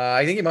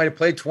 I think he might've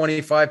played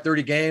 25,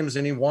 30 games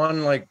and he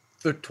won like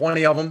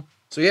 20 of them.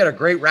 So he had a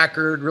great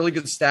record, really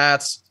good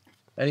stats,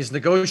 and he's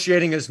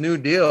negotiating his new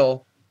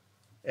deal.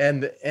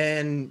 And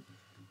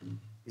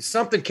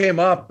something came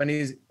up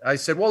and I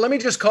said, well, let me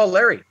just call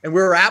Larry. And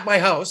we were at my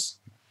house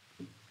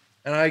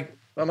and I'm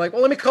like,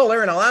 well, let me call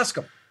Larry and I'll ask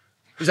him.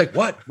 He's like,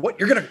 what,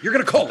 you're going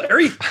to call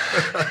Larry?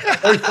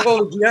 I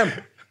call the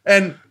GM.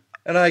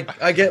 And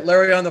I get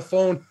Larry on the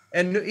phone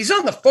and he's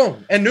on the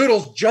phone and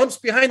Noodles jumps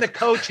behind the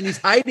couch and he's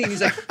hiding.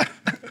 He's like,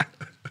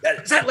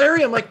 is that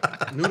Larry? I'm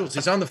like, Noodles,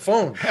 he's on the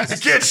phone. I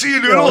can't see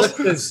you,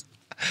 Noodles.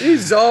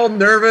 He's all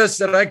nervous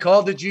that I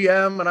called the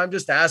GM and I'm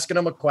just asking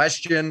him a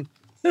question.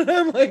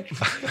 I'm like,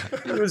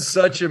 he was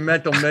such a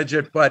mental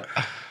midget, but,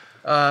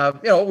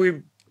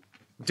 we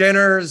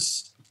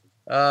dinners,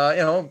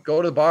 go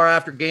to the bar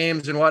after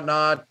games and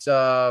whatnot,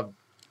 talk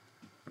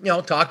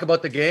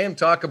about the game,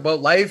 talk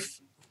about life,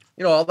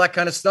 all that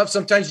kind of stuff.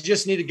 Sometimes you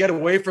just need to get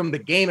away from the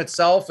game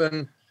itself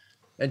and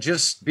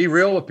just be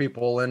real with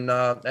people.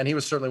 And he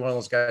was certainly one of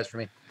those guys for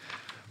me.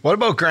 What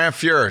about Grant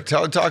Fuhr?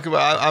 Talk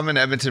about. I'm an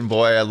Edmonton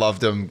boy. I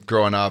loved him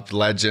growing up.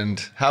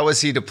 Legend. How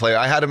was he to play?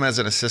 I had him as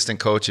an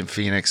assistant coach in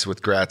Phoenix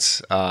with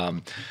Gretz.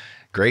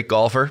 Great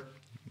golfer,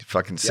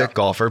 fucking sick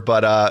golfer.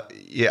 But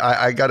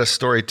I got a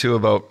story too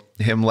about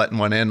him letting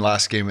one in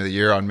last game of the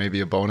year on maybe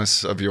a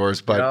bonus of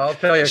yours. But I'll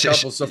tell you a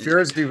couple. So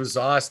Furzy was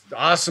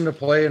awesome to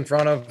play in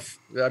front of.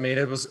 I mean,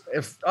 it was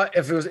if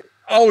it was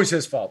always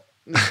his fault.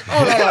 Oh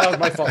no, that was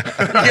my fault. You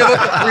give up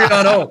a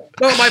 3-0.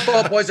 No, my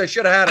fault, boys. I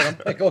should have had it.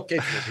 I'm like, okay,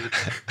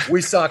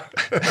 we suck.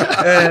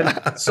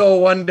 And so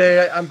one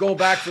day I'm going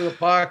back for the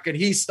puck, and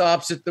he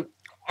stops at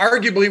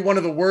arguably one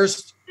of the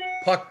worst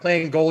puck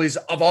playing goalies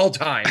of all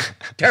time.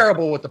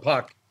 Terrible with the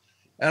puck.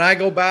 And I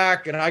go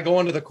back and I go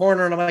into the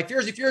corner and I'm like,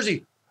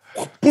 Furzy,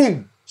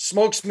 boom,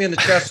 smokes me in the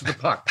chest with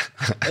the puck.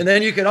 And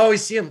then you can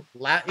always see him,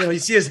 you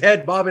see his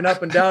head bobbing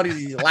up and down.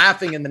 He's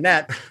laughing in the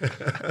net.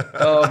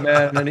 Oh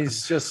man. And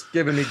he's just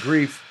giving me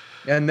grief.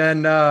 And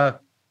then I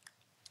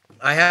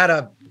had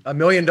a $1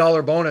 million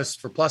bonus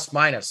for plus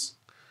minus.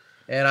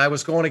 And I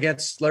was going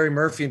against Larry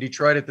Murphy in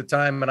Detroit at the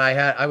time. And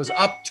I was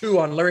up 2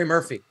 on Larry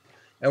Murphy.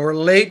 And we're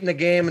late in the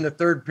game in the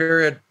third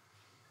period.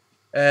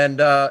 And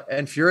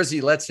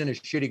Furzy lets in a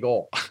shitty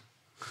goal.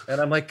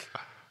 And I'm like,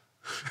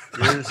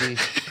 Furzy,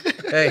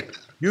 hey,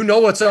 you know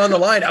what's on the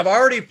line. I've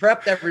already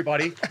prepped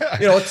everybody.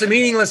 It's a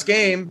meaningless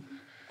game.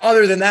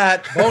 Other than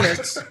that,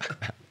 bonus.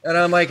 And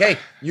I'm like, hey,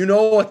 you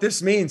know what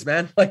this means,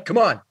 man. Like, come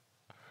on.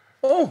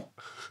 Oh,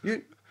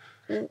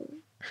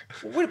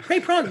 what? Hey,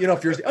 Prong.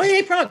 Furzy. Oh,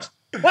 hey, Prongs.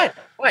 What?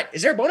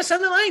 Is there a bonus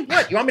on the line?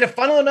 What? You want me to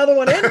funnel another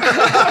one in?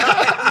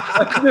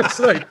 I'm just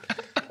like,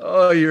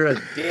 oh, you're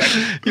a dick.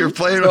 You're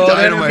playing with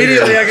dynamite.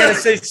 Immediately, I gotta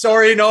say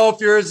sorry. No,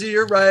 Furzy,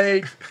 you're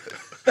right.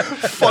 You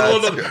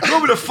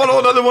want me to funnel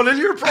another one in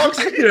here,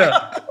 Proxy?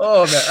 Yeah.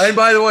 Oh man. And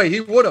by the way,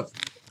 he would have.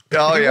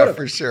 Oh yeah,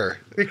 for sure.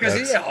 Because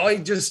he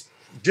just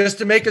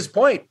to make his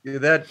point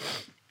that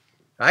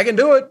I can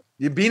do it.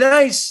 You be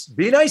nice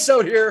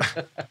out here.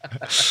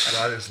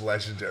 That is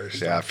legendary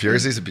stuff. Yeah,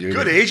 Furzy's a beauty.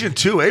 Good agent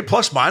too, eh?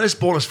 Plus minus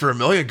bonus for $1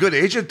 million. Good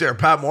agent there.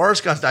 Pat Morris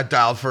got that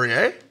dialed for you,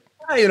 eh?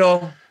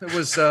 Yeah, it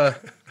was. I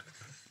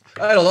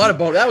had a lot of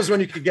bonus. That was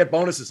when you could get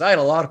bonuses. I had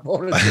a lot of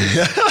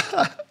bonuses.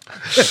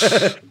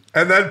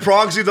 And then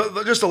Prongsy,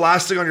 just the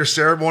last thing on your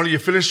ceremony, you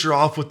finished her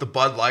off with the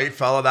Bud Light,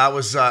 fella. That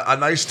was a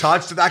nice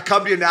touch. Did that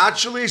come to you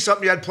naturally?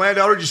 Something you had planned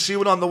out, or did you see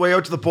one on the way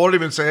out to the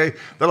podium and say, hey,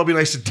 that'll be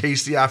nice and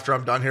tasty after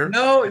I'm done here?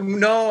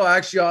 No.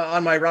 Actually,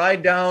 on my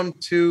ride down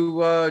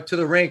to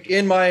the rink,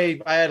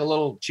 I had a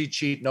little cheat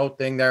sheet note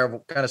thing there,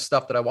 kind of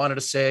stuff that I wanted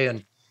to say,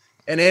 and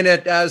in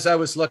it, as I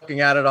was looking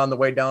at it on the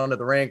way down to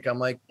the rink, I'm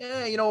like,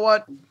 you know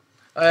what?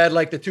 I had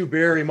like the 2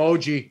 beer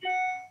emoji.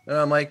 And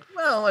I'm like,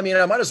 well, I mean,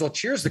 I might as well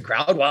cheers the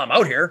crowd while I'm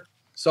out here.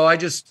 So I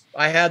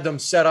had them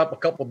set up a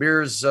couple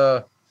beers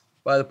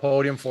by the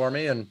podium for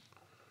me and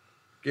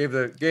gave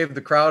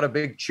the crowd a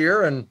big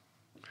cheer and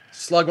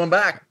slug one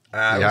back.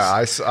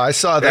 I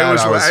saw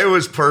that. It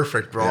was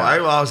perfect, bro. Yeah.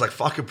 I was like,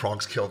 fucking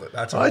Prongs killed it.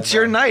 That's all. It's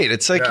your night.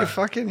 It's like you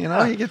fucking,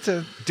 you get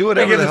to do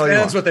whatever the hell you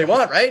want. What they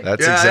want, right?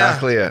 That's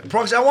exactly it.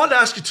 Prongs, I wanted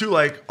to ask you too,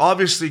 like,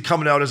 obviously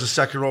coming out as a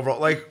second overall,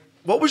 like,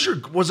 what was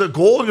a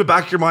goal in the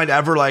back of your mind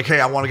ever, like, hey,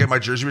 I want to get my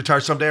jersey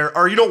retired someday?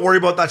 Or you don't worry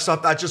about that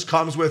stuff. That just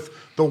comes with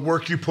the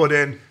work you put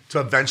in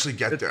to eventually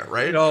get there,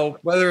 right?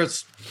 Whether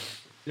it's,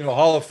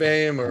 Hall of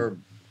Fame or,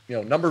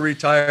 number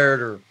retired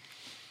or,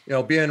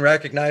 being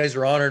recognized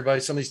or honored by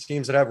some of these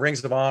teams that have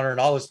rings of honor and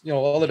all this,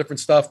 all the different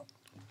stuff.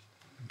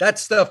 That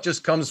stuff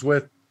just comes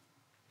with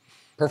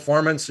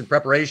performance and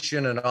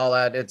preparation and all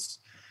that.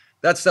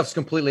 That stuff's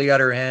completely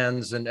out of your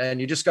hands, and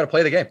you just got to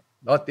play the game.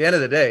 At the end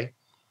of the day,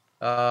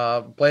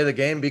 play the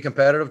game, be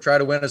competitive, try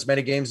to win as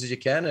many games as you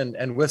can.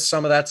 And with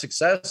some of that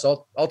success,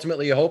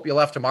 ultimately you hope you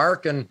left a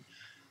mark. And,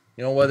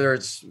 whether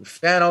it's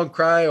fan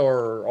outcry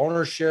or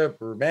ownership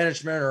or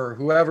management or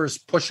whoever's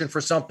pushing for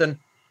something,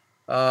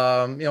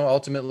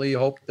 ultimately you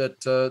hope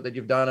that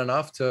you've done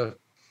enough to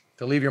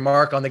leave your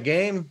mark on the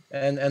game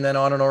and then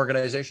on an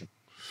organization.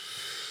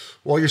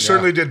 Well, you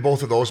certainly did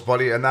both of those,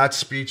 buddy. And that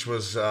speech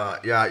was,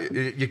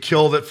 you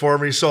killed it for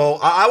me. So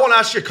I want to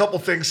ask you a couple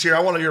things here. I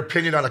want your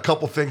opinion on a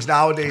couple things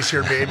nowadays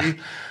here, baby.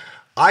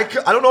 I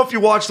don't know if you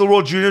watched the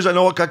World Juniors. I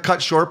know it got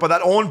cut short, but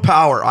that Owen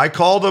Power, I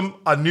called him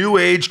a new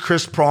age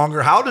Chris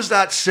Pronger. How does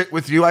that sit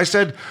with you? I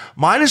said,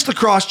 minus the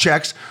cross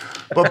checks.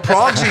 But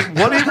Prongsy,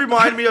 what he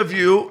reminded me of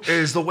you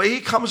is the way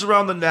he comes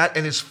around the net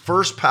and his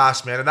first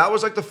pass, man. And that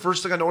was like the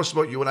first thing I noticed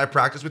about you when I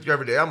practice with you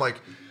every day. I'm like,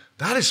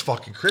 that is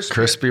fucking crispy.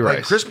 Crispy rice.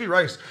 Like, crispy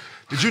rice.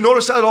 Did you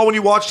notice that at all when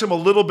you watched him, a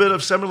little bit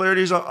of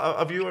similarities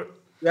of you?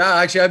 Yeah,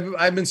 actually,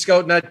 I've been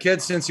scouting that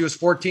kid since he was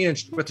 14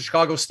 with the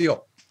Chicago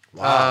Steel.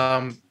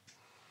 Wow.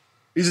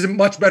 He's a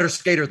much better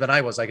skater than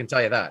I was, I can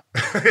tell you that.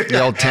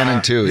 The old 10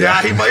 and 2.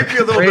 Yeah, he might be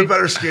a little bit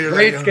better skater.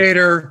 Great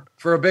skater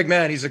for a big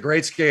man. He's a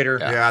great skater.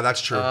 Yeah,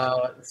 that's true.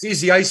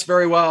 Sees the ice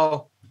very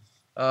well.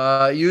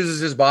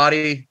 Uses his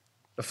body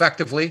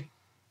effectively.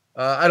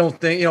 I don't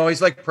think,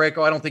 he's like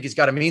Parayko. I don't think he's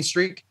got a mean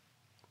streak.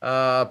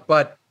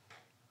 But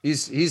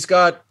he's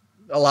got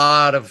a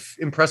lot of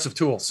impressive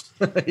tools.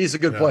 He's a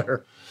good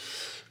player.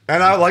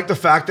 And I like the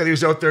fact that he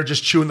was out there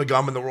just chewing the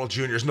gum in the World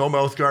Juniors. No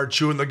mouth guard,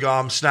 chewing the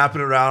gum, snapping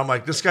it around. I'm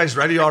like, this guy's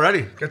ready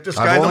already. Get this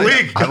guy in the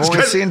league. I've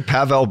only seen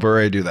Pavel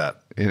Bure do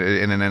that in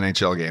an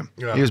NHL game.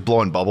 Yeah. He was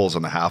blowing bubbles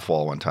on the half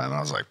wall one time, and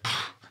I was like,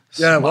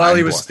 Yeah, while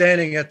he was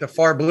standing at the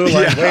far blue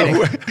line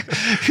waiting.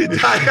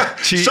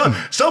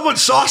 Someone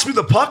sauce me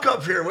the puck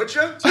up here, would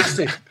you?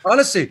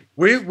 Honestly,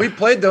 we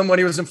played them when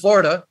he was in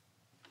Florida.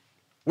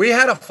 We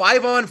had a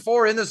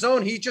 5-on-4 in the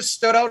zone. He just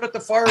stood out at the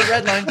far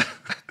red line.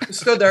 He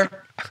stood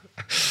there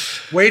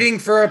waiting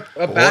for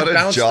a bad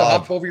bounce to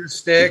hop over your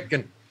stick.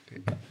 And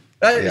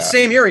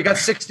same year, he got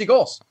 60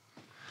 goals.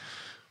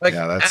 Like,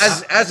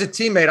 as a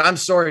teammate, I'm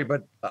sorry,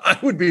 but I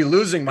would be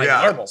losing my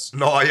marbles.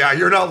 No,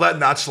 you're not letting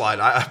that slide.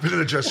 I've been in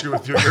a dressing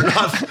room with you. You're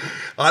not.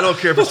 I don't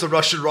care if it's the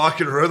Russian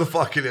Rocket or who the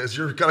fuck it is.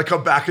 You're gonna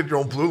come back in your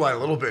own blue line a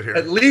little bit here.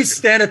 At least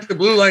stand at the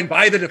blue line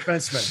by the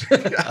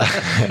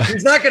defenseman.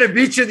 He's not gonna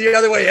beat you the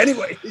other way,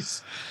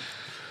 anyways.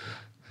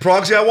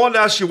 Prongsy, I wanted to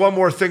ask you one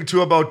more thing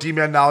too about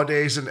D-man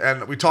nowadays,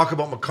 and we talk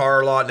about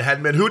Makar a lot and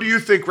Hedman. Who do you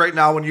think right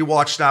now, when you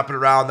watch Snapping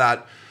Around,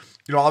 that?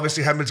 You know,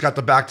 obviously Hedman's got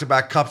the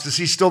back-to-back cups. Is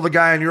he still the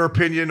guy in your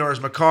opinion, or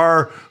is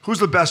Makar? Who's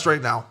the best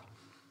right now?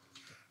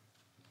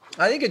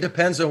 I think it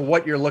depends on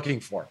what you're looking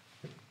for.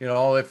 You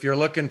know, if you're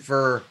looking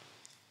for,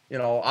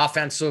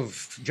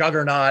 offensive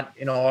juggernaut,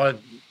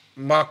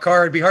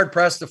 Makar, it'd be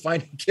hard-pressed to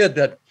find a kid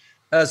that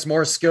has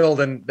more skill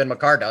than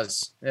Makar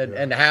does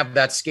and have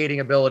that skating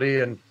ability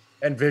and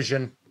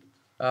vision.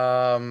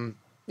 I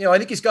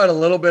think he's got a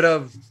little bit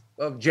of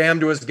jam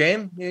to his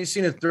game. You've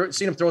seen him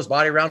throw his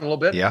body around a little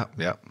bit. Yeah.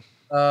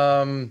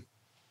 I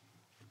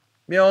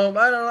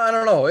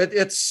don't know.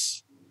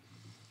 It's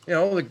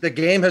the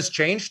game has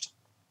changed,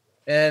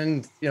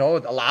 and a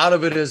lot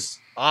of it is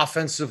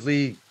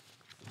offensively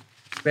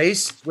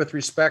based with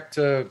respect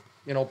to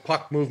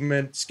puck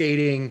movement,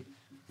 skating,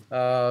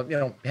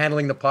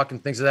 handling the puck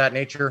and things of that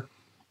nature.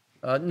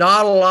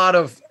 Not a lot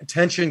of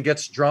attention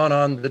gets drawn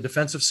on the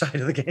defensive side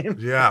of the game.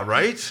 Yeah,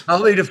 right. How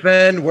they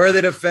defend, where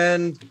they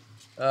defend,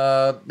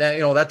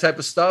 that type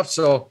of stuff.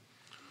 So,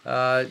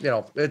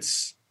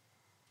 it's.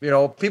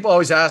 People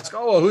always ask,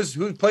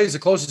 who plays the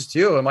closest to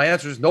you? And my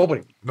answer is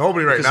nobody.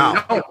 Nobody right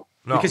now.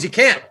 No. Because you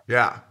can't.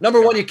 Yeah.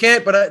 Number one, you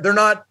can't, but they're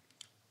not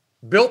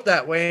built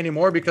that way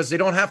anymore because they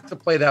don't have to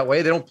play that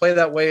way. They don't play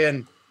that way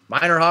in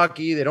minor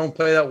hockey. They don't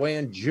play that way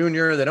in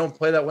junior. They don't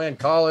play that way in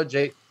college.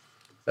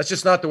 That's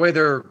just not the way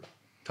they're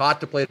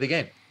taught to play the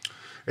game.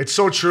 It's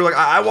so true. Like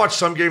I watch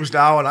some games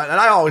now, and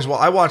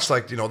I watch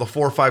like the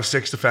 4, 5,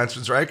 6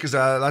 defensemen, right? Because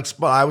that's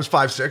what I was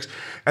 5, 6,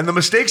 and the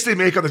mistakes they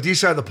make on the D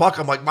side of the puck,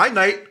 I'm like, my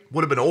night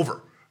would have been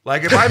over.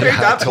 Like if I made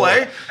that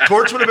play,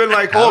 Torch would have been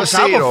like, have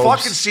a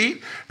fucking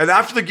seat, and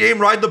after the game,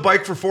 ride the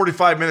bike for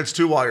 45 minutes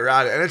too while you're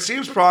at it. And it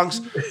seems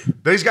Prongs,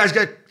 these guys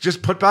get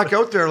just put back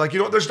out there. Like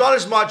there's not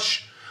as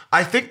much.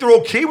 I think they're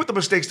okay with the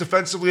mistakes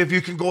defensively if you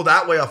can go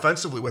that way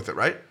offensively with it,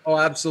 right? Oh,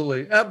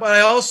 absolutely. But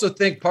I also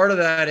think part of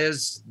that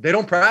is they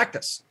don't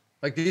practice.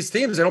 Like these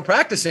teams, they don't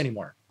practice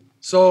anymore.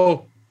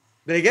 So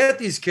they get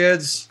these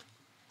kids.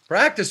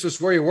 Practice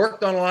was where you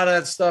worked on a lot of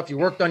that stuff. You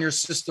worked on your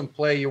system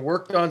play. You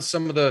worked on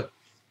some of the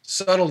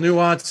subtle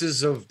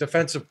nuances of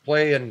defensive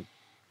play and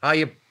how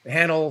you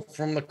handle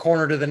from the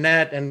corner to the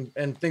net and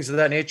things of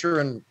that nature.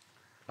 And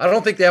I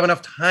don't think they have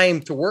enough time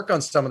to work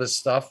on some of this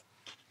stuff.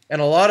 And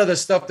a lot of the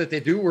stuff that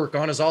they do work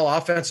on is all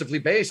offensively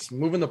based,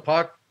 moving the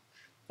puck,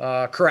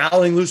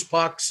 corralling loose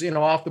pucks,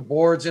 off the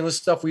boards, and the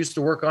stuff we used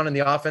to work on in the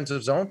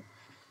offensive zone.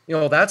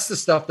 That's the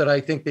stuff that I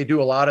think they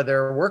do a lot of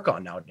their work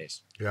on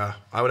nowadays. Yeah,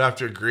 I would have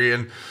to agree.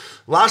 And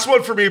last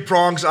one for me,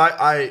 Prongs,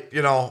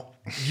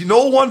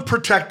 no one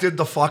protected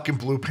the fucking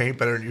blue paint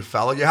better than you,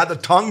 fella. You had the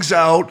tongues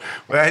out,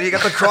 man. You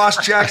got the cross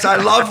checks. I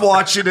love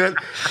watching it.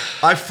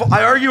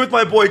 I argue with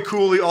my boy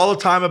Cooley all the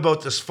time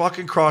about this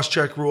fucking cross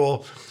check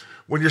rule.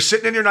 When you're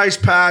sitting in your nice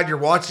pad, you're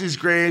watching these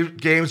great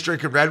games,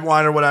 drinking red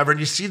wine or whatever, and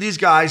you see these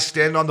guys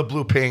stand on the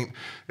blue paint,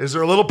 is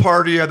there a little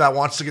part of you that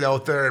wants to get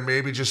out there and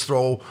maybe just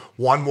throw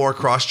one more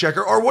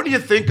cross-checker? Or what do you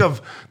think of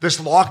this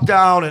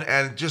lockdown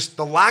and just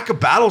the lack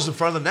of battles in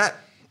front of the net?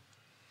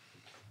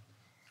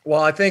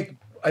 Well, I think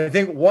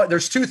what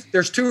there's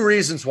two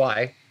reasons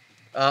why.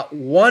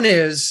 One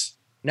is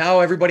now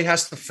everybody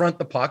has to front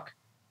the puck.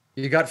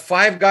 You got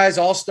 5 guys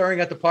all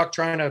staring at the puck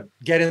trying to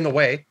get in the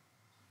way.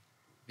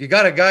 You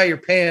got a guy you're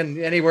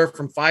paying anywhere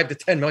from $5 to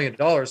 $10 million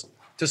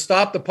to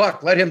stop the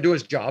puck. Let him do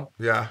his job.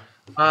 Yeah.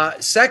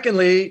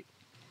 Secondly,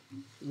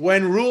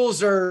 when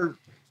rules are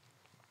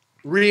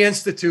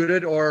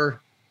reinstituted or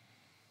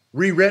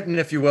rewritten,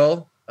 if you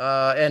will,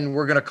 and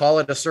we're going to call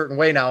it a certain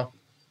way now,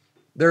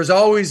 there's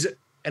always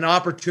an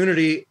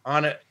opportunity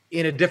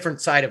in a different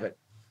side of it.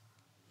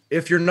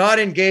 If you're not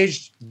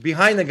engaged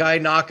behind the guy,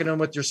 knocking him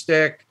with your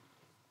stick,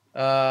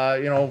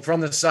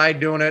 from the side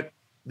doing it,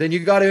 then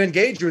you got to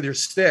engage with your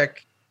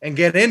stick and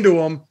get into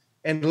him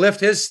and lift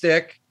his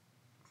stick.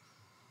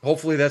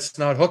 Hopefully that's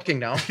not hooking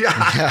now.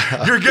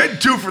 Yeah, you're getting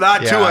 2 for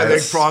that too, I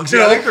think, Prongs.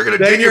 I think they're going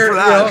to dig you for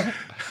that.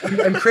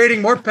 I'm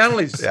creating more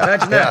penalties.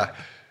 Imagine that.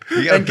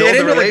 You got to build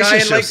the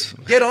relationships.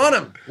 And get on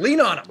him,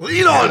 lean on him.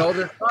 Lean on.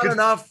 There's not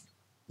enough.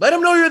 Let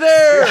him know you're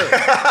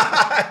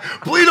there.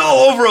 Bleed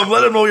all over him.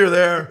 Let him know you're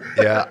there.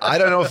 Yeah, I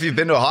don't know if you've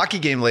been to a hockey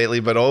game lately,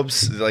 but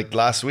Obes,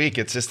 last week,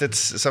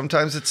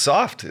 sometimes it's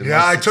soft.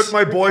 Yeah, I took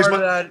my boys.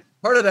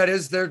 Part of that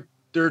is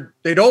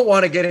they don't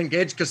want to get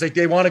engaged because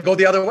they want to go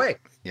the other way.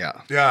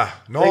 Yeah. Yeah.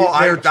 No,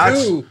 They're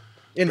that's too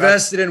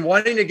invested in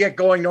wanting to get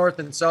going north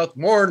and south,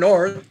 more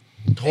north,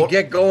 and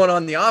get going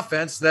on the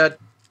offense, that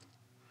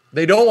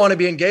they don't want to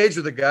be engaged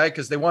with the guy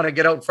because they want to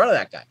get out in front of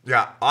that guy.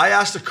 Yeah, I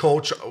asked the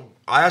coach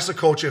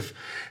if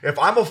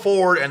I'm a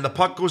forward and the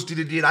puck goes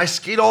DDD and I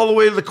skate all the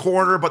way to the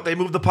corner, but they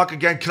move the puck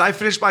again, can I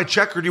finish my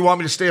check, or do you want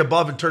me to stay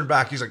above and turn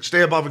back? He's like,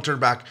 stay above and turn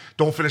back.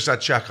 Don't finish that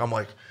check. I'm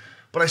like,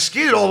 but I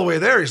skated all the way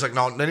there. He's like,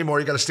 no, not anymore.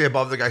 You got to stay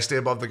above the guy. Stay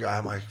above the guy.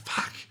 I'm like,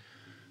 fuck.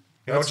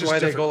 That's why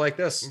they go like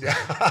this.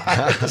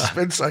 Yeah, the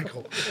spin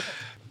cycle.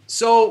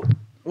 So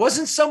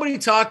wasn't somebody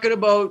talking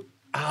about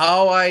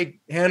how I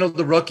handled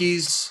the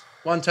rookies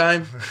one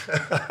time?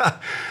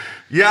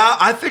 Yeah,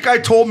 I think I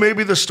told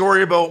maybe the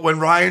story about when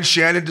Ryan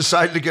Shannon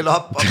decided to get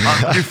up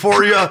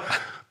before you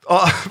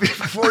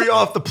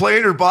off the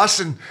plane or bus,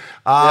 and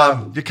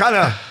you kind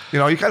of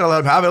let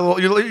him have it a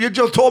little. You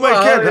just told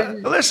my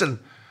kid, listen.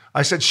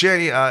 I said,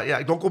 Shanny,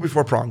 don't go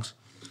before prongs.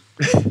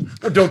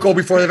 Don't go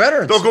before the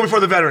veterans. Don't go before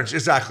the veterans.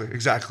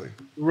 Exactly.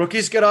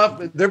 Rookies get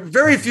off. There are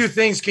very few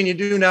things can you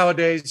do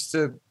nowadays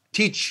to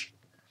teach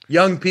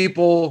young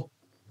people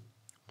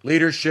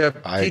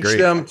leadership, teach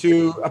them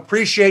to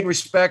appreciate and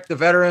respect the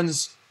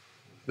veterans,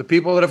 the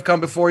people that have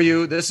come before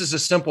you. This is a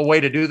simple way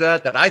to do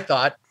that I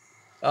thought,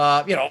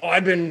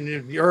 I've been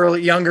in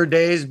the younger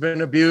days,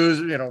 been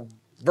abused,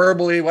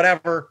 verbally,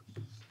 whatever.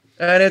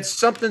 And it's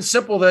something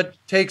simple that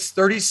takes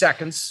 30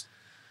 seconds.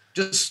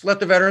 Just let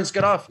the veterans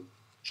get off.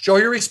 Show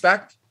your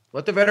respect.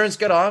 Let the veterans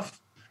get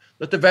off.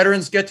 Let the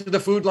veterans get to the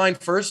food line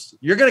first.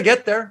 You're going to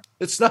get there.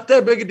 It's not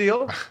that big a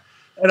deal.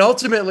 And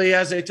ultimately,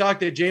 as I talked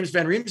to James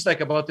Van Riemsdyk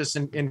about this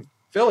in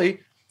Philly,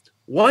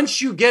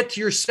 once you get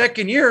to your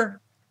second year,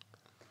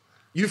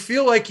 you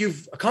feel like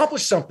you've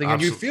accomplished something.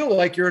 Absolutely. And you feel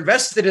like you're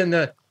invested in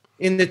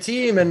the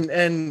team,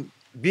 and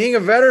being a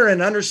veteran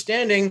and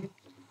understanding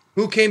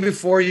who came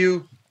before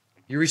you.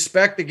 You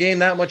respect the game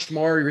that much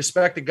more. You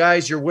respect the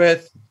guys you're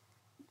with.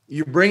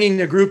 You're bringing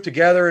the group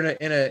together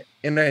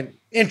in an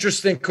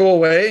interesting, cool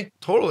way.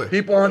 Totally.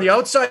 People on the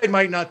outside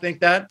might not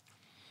think that,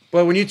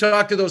 but when you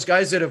talk to those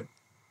guys that have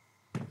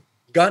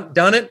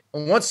done it,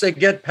 and once they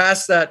get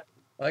past that,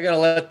 I got to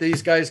let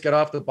these guys get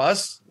off the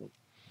bus.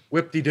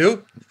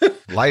 Whip-de-doo.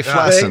 Life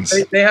lessons.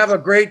 They have a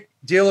great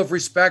deal of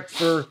respect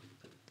for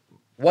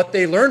what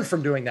they learned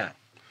from doing that.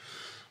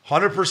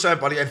 100%,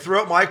 buddy. And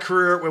throughout my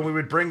career,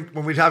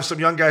 when we'd have some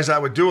young guys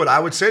that would do it, I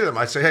would say to them,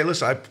 I'd say, hey,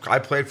 listen, I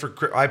played with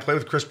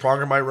Chris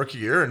Pronger my rookie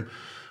year, and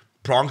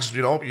Prongs,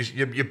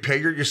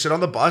 you sit on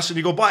the bus and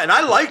you go by, and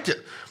I liked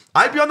it.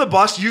 I'd be on the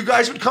bus, you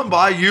guys would come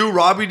by, you,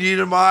 Robbie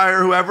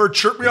Niedermeyer, whoever,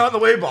 chirp me on the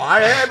way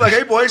by. Hey, I'm like,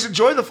 hey boys,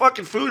 enjoy the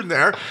fucking food in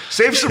there.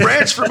 Save some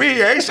ranch for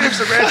me, eh? Save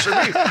some ranch for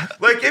me.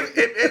 Like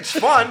it's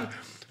fun,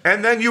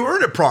 and then you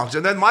earn it, Prongs.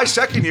 And then my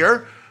second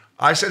year,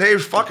 I said, hey,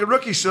 fucking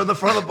rookie, sit on the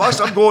front of the bus.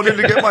 I'm going in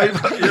to get my,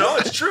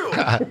 it's true.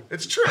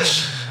 It's true.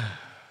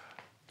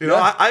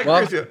 I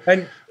agree with you.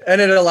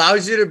 And it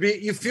allows you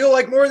to you feel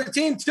like more of the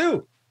team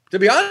too, to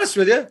be honest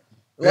with you.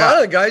 A lot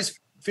of the guys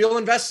feel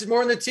invested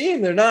more in the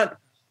team. They're not,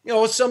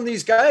 some of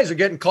these guys are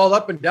getting called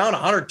up and down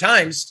 100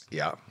 times.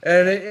 Yeah.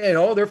 And,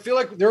 they feel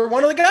like they're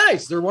one of the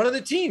guys. They're one of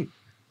the team.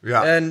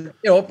 Yeah. And,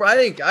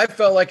 I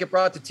felt like it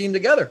brought the team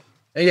together.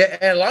 And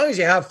as long as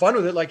you have fun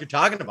with it, like you're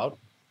talking about,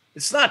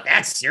 it's not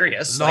that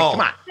serious. No, like, come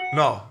on.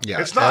 No. Yeah,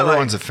 it's not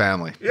everyone's a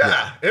family.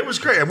 Yeah, it was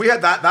great. And we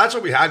had that. That's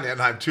what we had in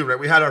Anaheim too, right?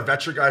 We had our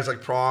veteran guys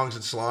like Prongs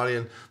and Solani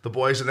and the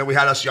boys, and then we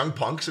had us young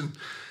punks, and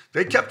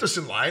they kept us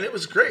in line. It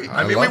was great.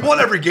 I mean, we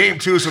won every game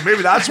too, so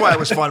maybe that's why it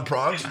was fun,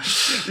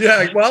 Prongs.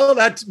 Yeah, well,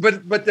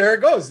 but there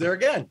it goes. There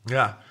again.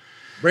 Yeah.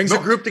 Brings the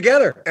group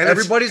together. And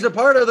everybody's a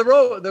part of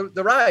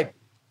the ride.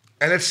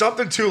 And it's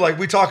something too, like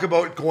we talk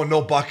about going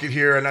no bucket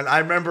here. And then I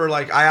remember,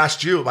 like, I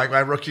asked you, like, my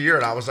rookie year,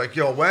 and I was like,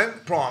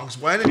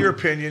 when in your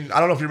opinion,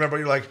 I don't know if you remember,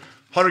 you're like,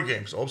 100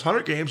 games. Oh, it's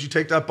 100 games. You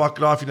take that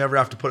bucket off, you never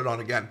have to put it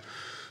on again.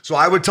 So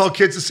I would tell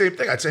kids the same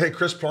thing. I'd say, hey,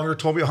 Chris Pronger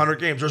told me 100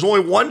 games. There's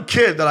only one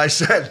kid that I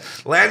said,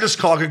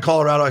 Landeskog in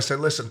Colorado, I said,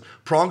 listen,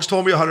 Prongs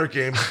told me 100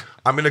 games.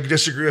 I'm going to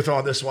disagree with him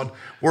on this one.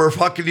 We're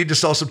fucking need to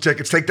sell some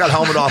tickets. Take that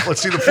helmet off.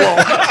 Let's see the flow.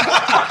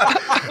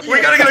 We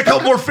got to get a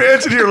couple more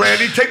fans in here,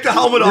 Landy. Take the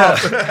helmet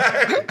off. You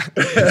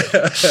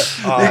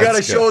got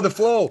to show the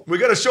flow. We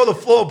got to show the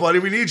flow, buddy.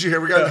 We need you here.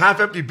 We got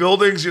half-empty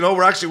buildings.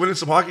 We're actually winning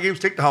some hockey games.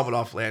 Take the helmet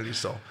off, Landy.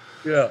 So,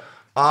 yeah.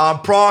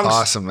 Prongs.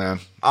 Awesome, man.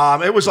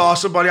 It was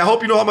awesome, buddy. I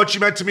hope you know how much you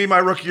meant to me my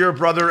rookie year,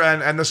 brother,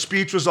 and the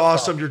speech was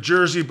awesome. Your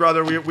jersey,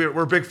 brother.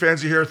 We're big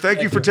fans of you here.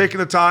 Thank you for taking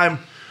the time.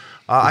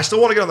 I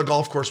still want to get on the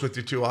golf course with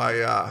you too.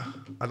 I'd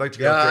like to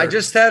get up there. I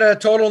just had a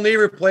total knee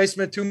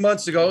replacement 2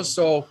 months ago,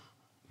 so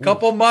a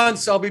couple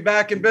months I'll be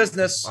back in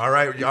business. All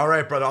right,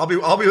 brother.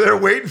 I'll be there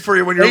waiting for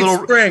you when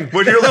you're spring.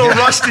 When you're a little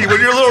rusty. When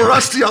you're a little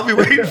rusty, I'll be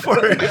waiting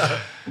for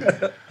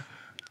you.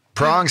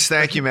 Prongs,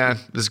 thank you, man.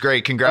 This is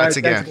great. Congrats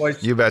again. Thanks,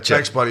 boys. You betcha.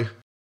 Thanks, buddy.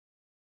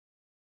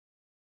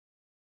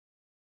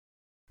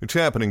 It's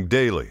happening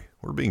daily.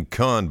 We're being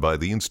conned by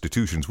the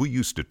institutions we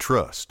used to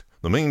trust.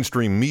 The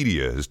mainstream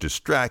media is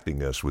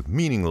distracting us with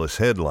meaningless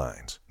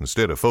headlines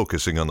instead of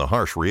focusing on the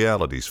harsh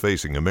realities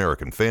facing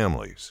American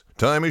families.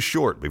 Time is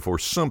short before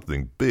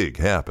something big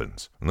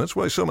happens, and that's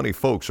why so many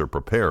folks are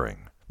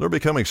preparing. They're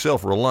becoming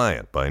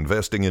self-reliant by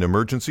investing in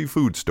emergency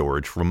food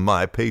storage from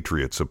My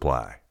Patriot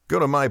Supply. Go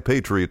to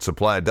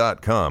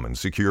MyPatriotSupply.com and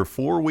secure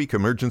 4-week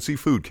emergency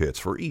food kits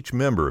for each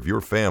member of your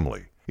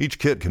family. Each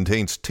kit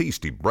contains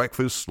tasty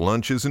breakfasts,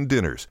 lunches, and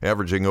dinners,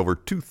 averaging over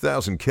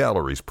 2,000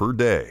 calories per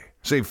day.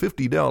 Save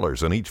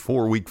 $50 on each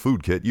 4-week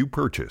food kit you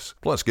purchase.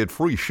 Plus, get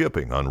free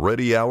shipping on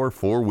Ready Hour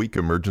 4-week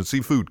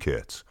emergency food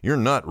kits. You're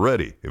not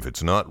ready if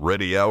it's not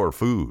Ready Hour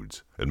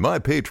foods. At My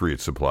Patriot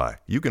Supply,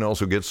 you can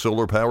also get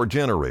solar power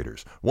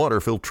generators,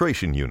 water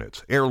filtration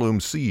units,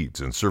 heirloom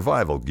seeds, and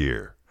survival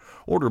gear.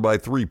 Order by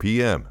 3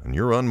 p.m. and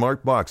your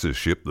unmarked boxes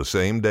ship the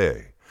same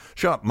day.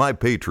 Shop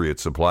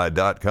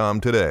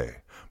MyPatriotSupply.com today.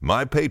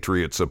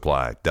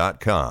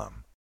 MyPatriotSupply.com.